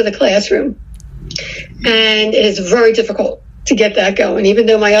go into the classroom. And it is very difficult to get that going, even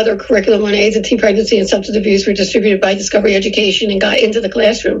though my other curriculum on AIDS and teen pregnancy and substance abuse were distributed by Discovery Education and got into the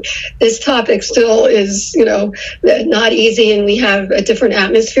classroom. This topic still is, not easy, and we have a different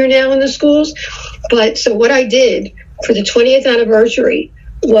atmosphere now in the schools. But so what I did for the 20th anniversary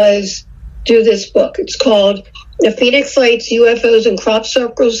was do this book. It's called The Phoenix Lights, UFOs, and Crop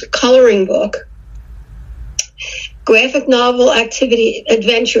Circles Coloring Book, Graphic Novel Activity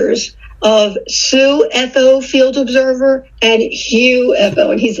Adventures of Sue F.O. Field Observer and Hugh F.O.,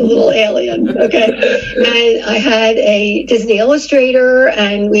 and he's a little alien, okay? And I had a Disney illustrator,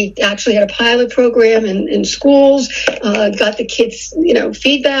 and we actually had a pilot program in schools, got the kids,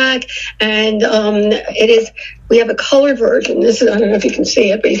 feedback, and we have a colored version. This is, I don't know if you can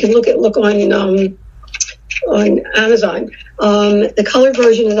see it, but you can look on Amazon. The colored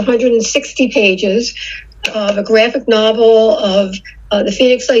version is 160 pages. of a graphic novel of the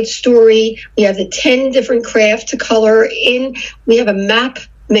Phoenix Lights story. We have the 10 different crafts to color in. We have a map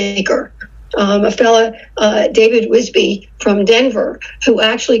maker, a fella, David Wisby from Denver, who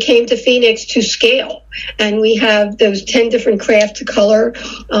actually came to Phoenix to scale. And we have those 10 different crafts to color.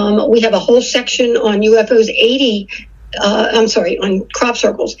 We have a whole section on UFOs, on crop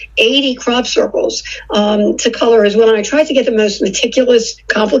circles, 80 crop circles to color as well. And I tried to get the most meticulous,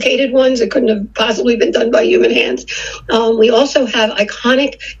 complicated ones that couldn't have possibly been done by human hands. We also have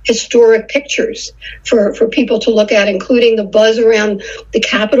iconic historic pictures for people to look at, including the buzz around the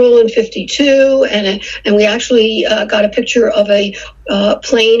Capitol in 52. And we actually got a picture of a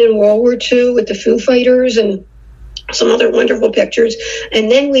plane in World War II with the Foo Fighters and some other wonderful pictures. And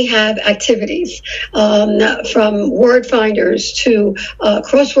then we have activities from word finders to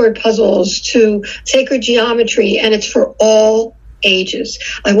crossword puzzles to sacred geometry, and it's for all ages.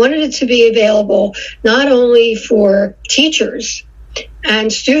 I wanted it to be available not only for teachers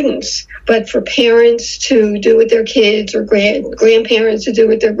and students, but for parents to do with their kids or grandparents to do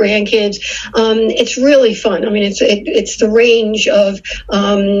with their grandkids. It's really fun. I mean, it's the range of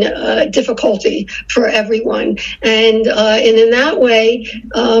difficulty for everyone. And in that way,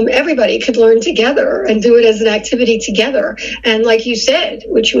 everybody could learn together and do it as an activity together. And like you said,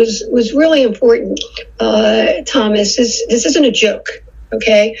 which was really important, Thomas, this isn't a joke.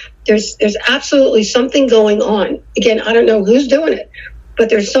 Okay, there's absolutely something going on. Again, I don't know who's doing it, but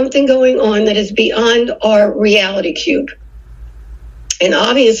there's something going on that is beyond our reality cube. And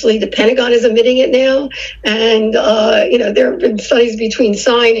obviously the Pentagon is admitting it now. And, there have been studies between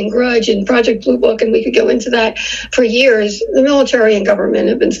Sign and Grudge and Project Blue Book, and we could go into that for years. The military and government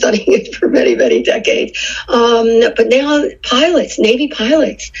have been studying it for many, many decades. But now pilots, Navy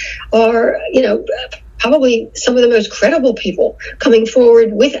pilots are, probably some of the most credible people coming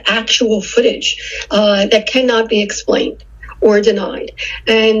forward with actual footage that cannot be explained or denied.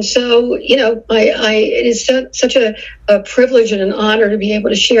 And so, it is such a privilege and an honor to be able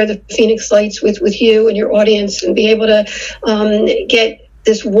to share the Phoenix Lights with you and your audience and be able to get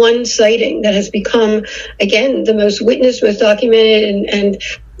this one sighting that has become, again, the most witnessed, most documented, and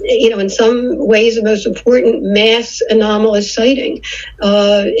in some ways the most important mass anomalous sighting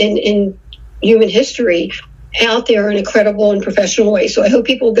in human history out there in a credible and professional way. So I hope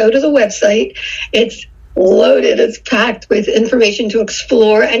people go to the website. It's loaded, it's packed with information to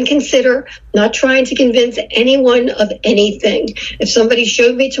explore and consider, not trying to convince anyone of anything. If somebody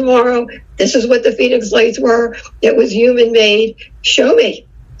showed me tomorrow, this is what the Phoenix Lights were, it was human made, show me,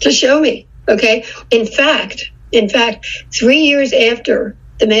 just show me, okay? In fact, 3 years after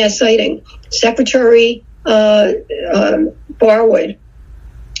the mass sighting, Secretary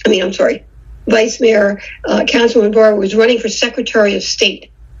Vice Mayor Councilman Barr was running for Secretary of State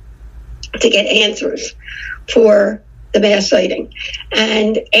to get answers for the mass sighting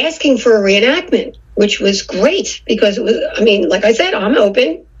and asking for a reenactment, which was great because it was, like I said, I'm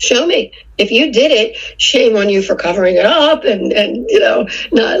open. Show me. If you did it, shame on you for covering it up and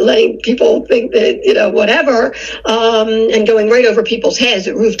not letting people think that, whatever, and going right over people's heads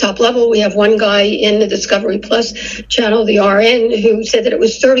at rooftop level. We have one guy in the Discovery Plus channel, the RN, who said that it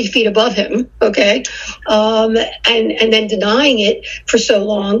was 30 feet above him, okay, and then denying it for so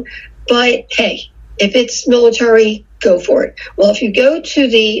long. But hey, if it's military, go for it. Well, if you go to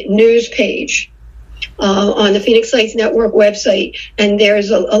the news page on the Phoenix Lights Network website, and there's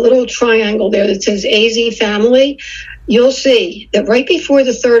a little triangle there that says AZ Family, you'll see that right before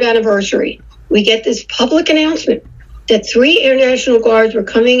the 3rd anniversary, we get this public announcement that 3 Air National Guards were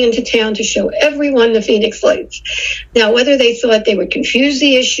coming into town to show everyone the Phoenix Lights. Now, whether they thought they would confuse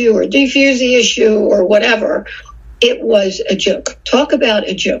the issue or defuse the issue or whatever, it was a joke. Talk about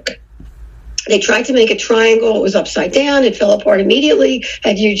a joke. They tried to make a triangle. It was upside down. It fell apart immediately,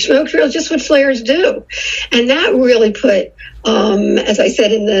 had huge smoke trails, just what flares do. And that really put, as I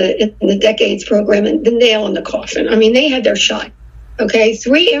said in the Decades program, the nail in the coffin. They had their shot. Okay,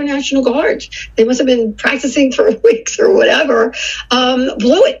 3 Air National Guards. They must have been practicing for weeks or whatever.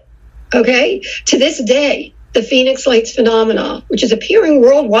 Blew it. Okay, to this day, the Phoenix Lights phenomena, which is appearing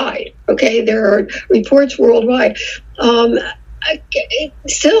worldwide. Okay, there are reports worldwide. It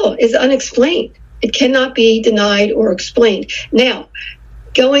still is unexplained. It cannot be denied or explained. Now,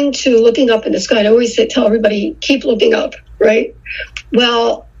 going to looking up in the sky, I always tell everybody, keep looking up, right?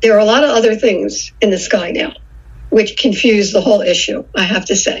 Well, there are a lot of other things in the sky now, which confuse the whole issue, I have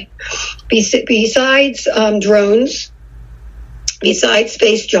to say. Besides drones, besides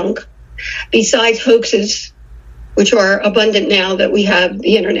space junk, besides hoaxes, which are abundant now that we have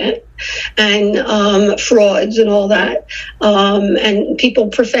the internet, and frauds and all that, and people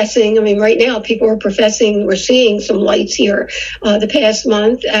professing. I mean, right now people are professing. We're seeing some lights here the past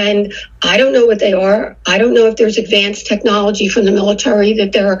month, and I don't know what they are. I don't know if there's advanced technology from the military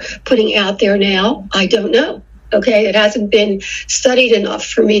that they're putting out there now. I don't know. Okay, it hasn't been studied enough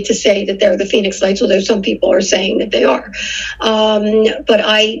for me to say that they're the Phoenix Lights, although some people are saying that they are. But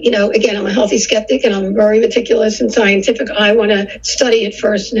again, I'm a healthy skeptic, and I'm very meticulous and scientific. I want to study it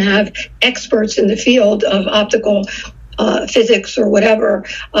first and have experts in the field of optical physics or whatever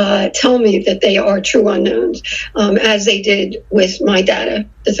tell me that they are true unknowns, as they did with my data,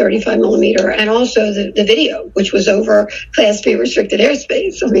 the 35 millimeter, and also the video, which was over Class B restricted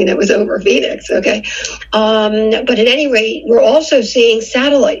airspace. I mean, it was over Phoenix, okay? But at any rate, we're also seeing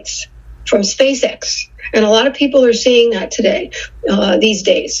satellites from SpaceX. And a lot of people are seeing that today, these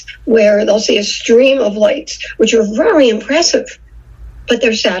days, where they'll see a stream of lights, which are very impressive, but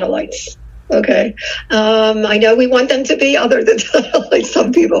they're satellites. Okay. I know we want them to be other than like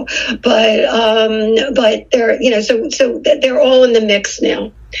some people, but they're, so they're all in the mix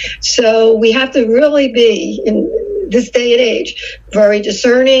now. So we have to really be, in this day and age, very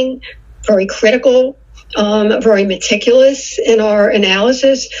discerning, very critical, very meticulous in our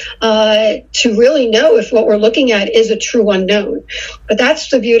analysis, to really know if what we're looking at is a true unknown. But that's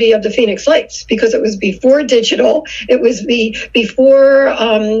the beauty of the Phoenix Lights, because it was before digital. It was before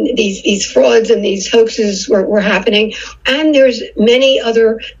these frauds and these hoaxes were happening. And there's many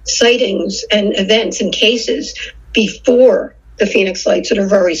other sightings and events and cases before the Phoenix Lights that are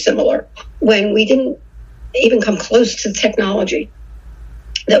very similar, when we didn't even come close to the technology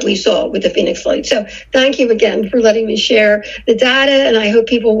that we saw with the Phoenix Light. So thank you again for letting me share the data, and I hope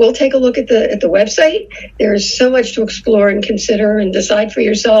people will take a look at the website. There's so much to explore and consider and decide for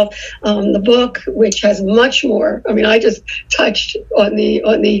yourself. The book, which has much more. I mean, I just touched on the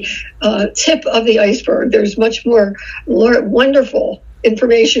tip of the iceberg. There's much more wonderful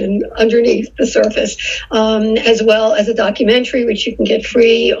information underneath the surface, as well as a documentary which you can get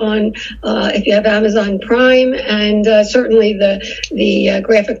free on if you have Amazon Prime, and certainly the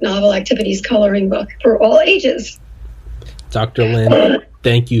graphic novel Activities Coloring book for all ages. Dr. Lynne,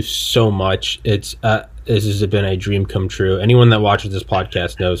 thank you so much. This has been a dream come true. Anyone that watches this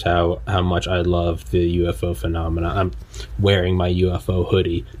podcast knows how much I love the UFO phenomena. I'm wearing my UFO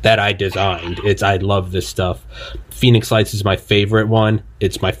hoodie that I designed. I love this stuff. Phoenix Lights is my favorite one.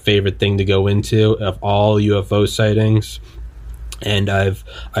 It's my favorite thing to go into of all UFO sightings. And I've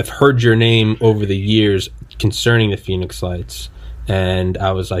heard your name over the years concerning the Phoenix Lights. And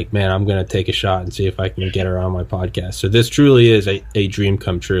I was like, man, I'm going to take a shot and see if I can get her on my podcast. So this truly is a dream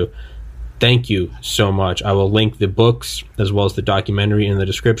come true. Thank you so much. I will link the books as well as the documentary in the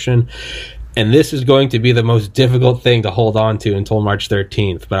description. And this is going to be the most difficult thing to hold on to until March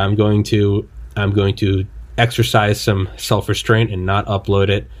 13th. But I'm going to exercise some self-restraint and not upload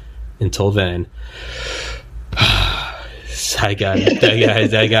it until then. I got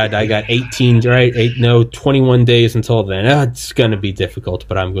 18, right? 21 days until then. It's going to be difficult,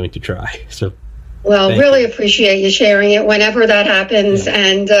 but I'm going to try. So, well, really appreciate you sharing it whenever that happens.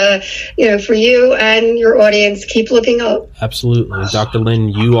 Yeah. And, for you and your audience, keep looking up. Absolutely. Dr.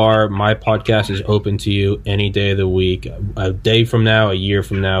 Lynne, my podcast is open to you any day of the week. A day from now, a year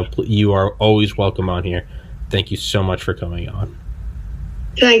from now, you are always welcome on here. Thank you so much for coming on.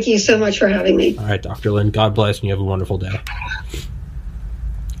 Thank you so much for having me. All right, Dr. Lynne, God bless, and you have a wonderful day.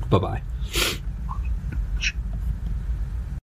 Bye-bye.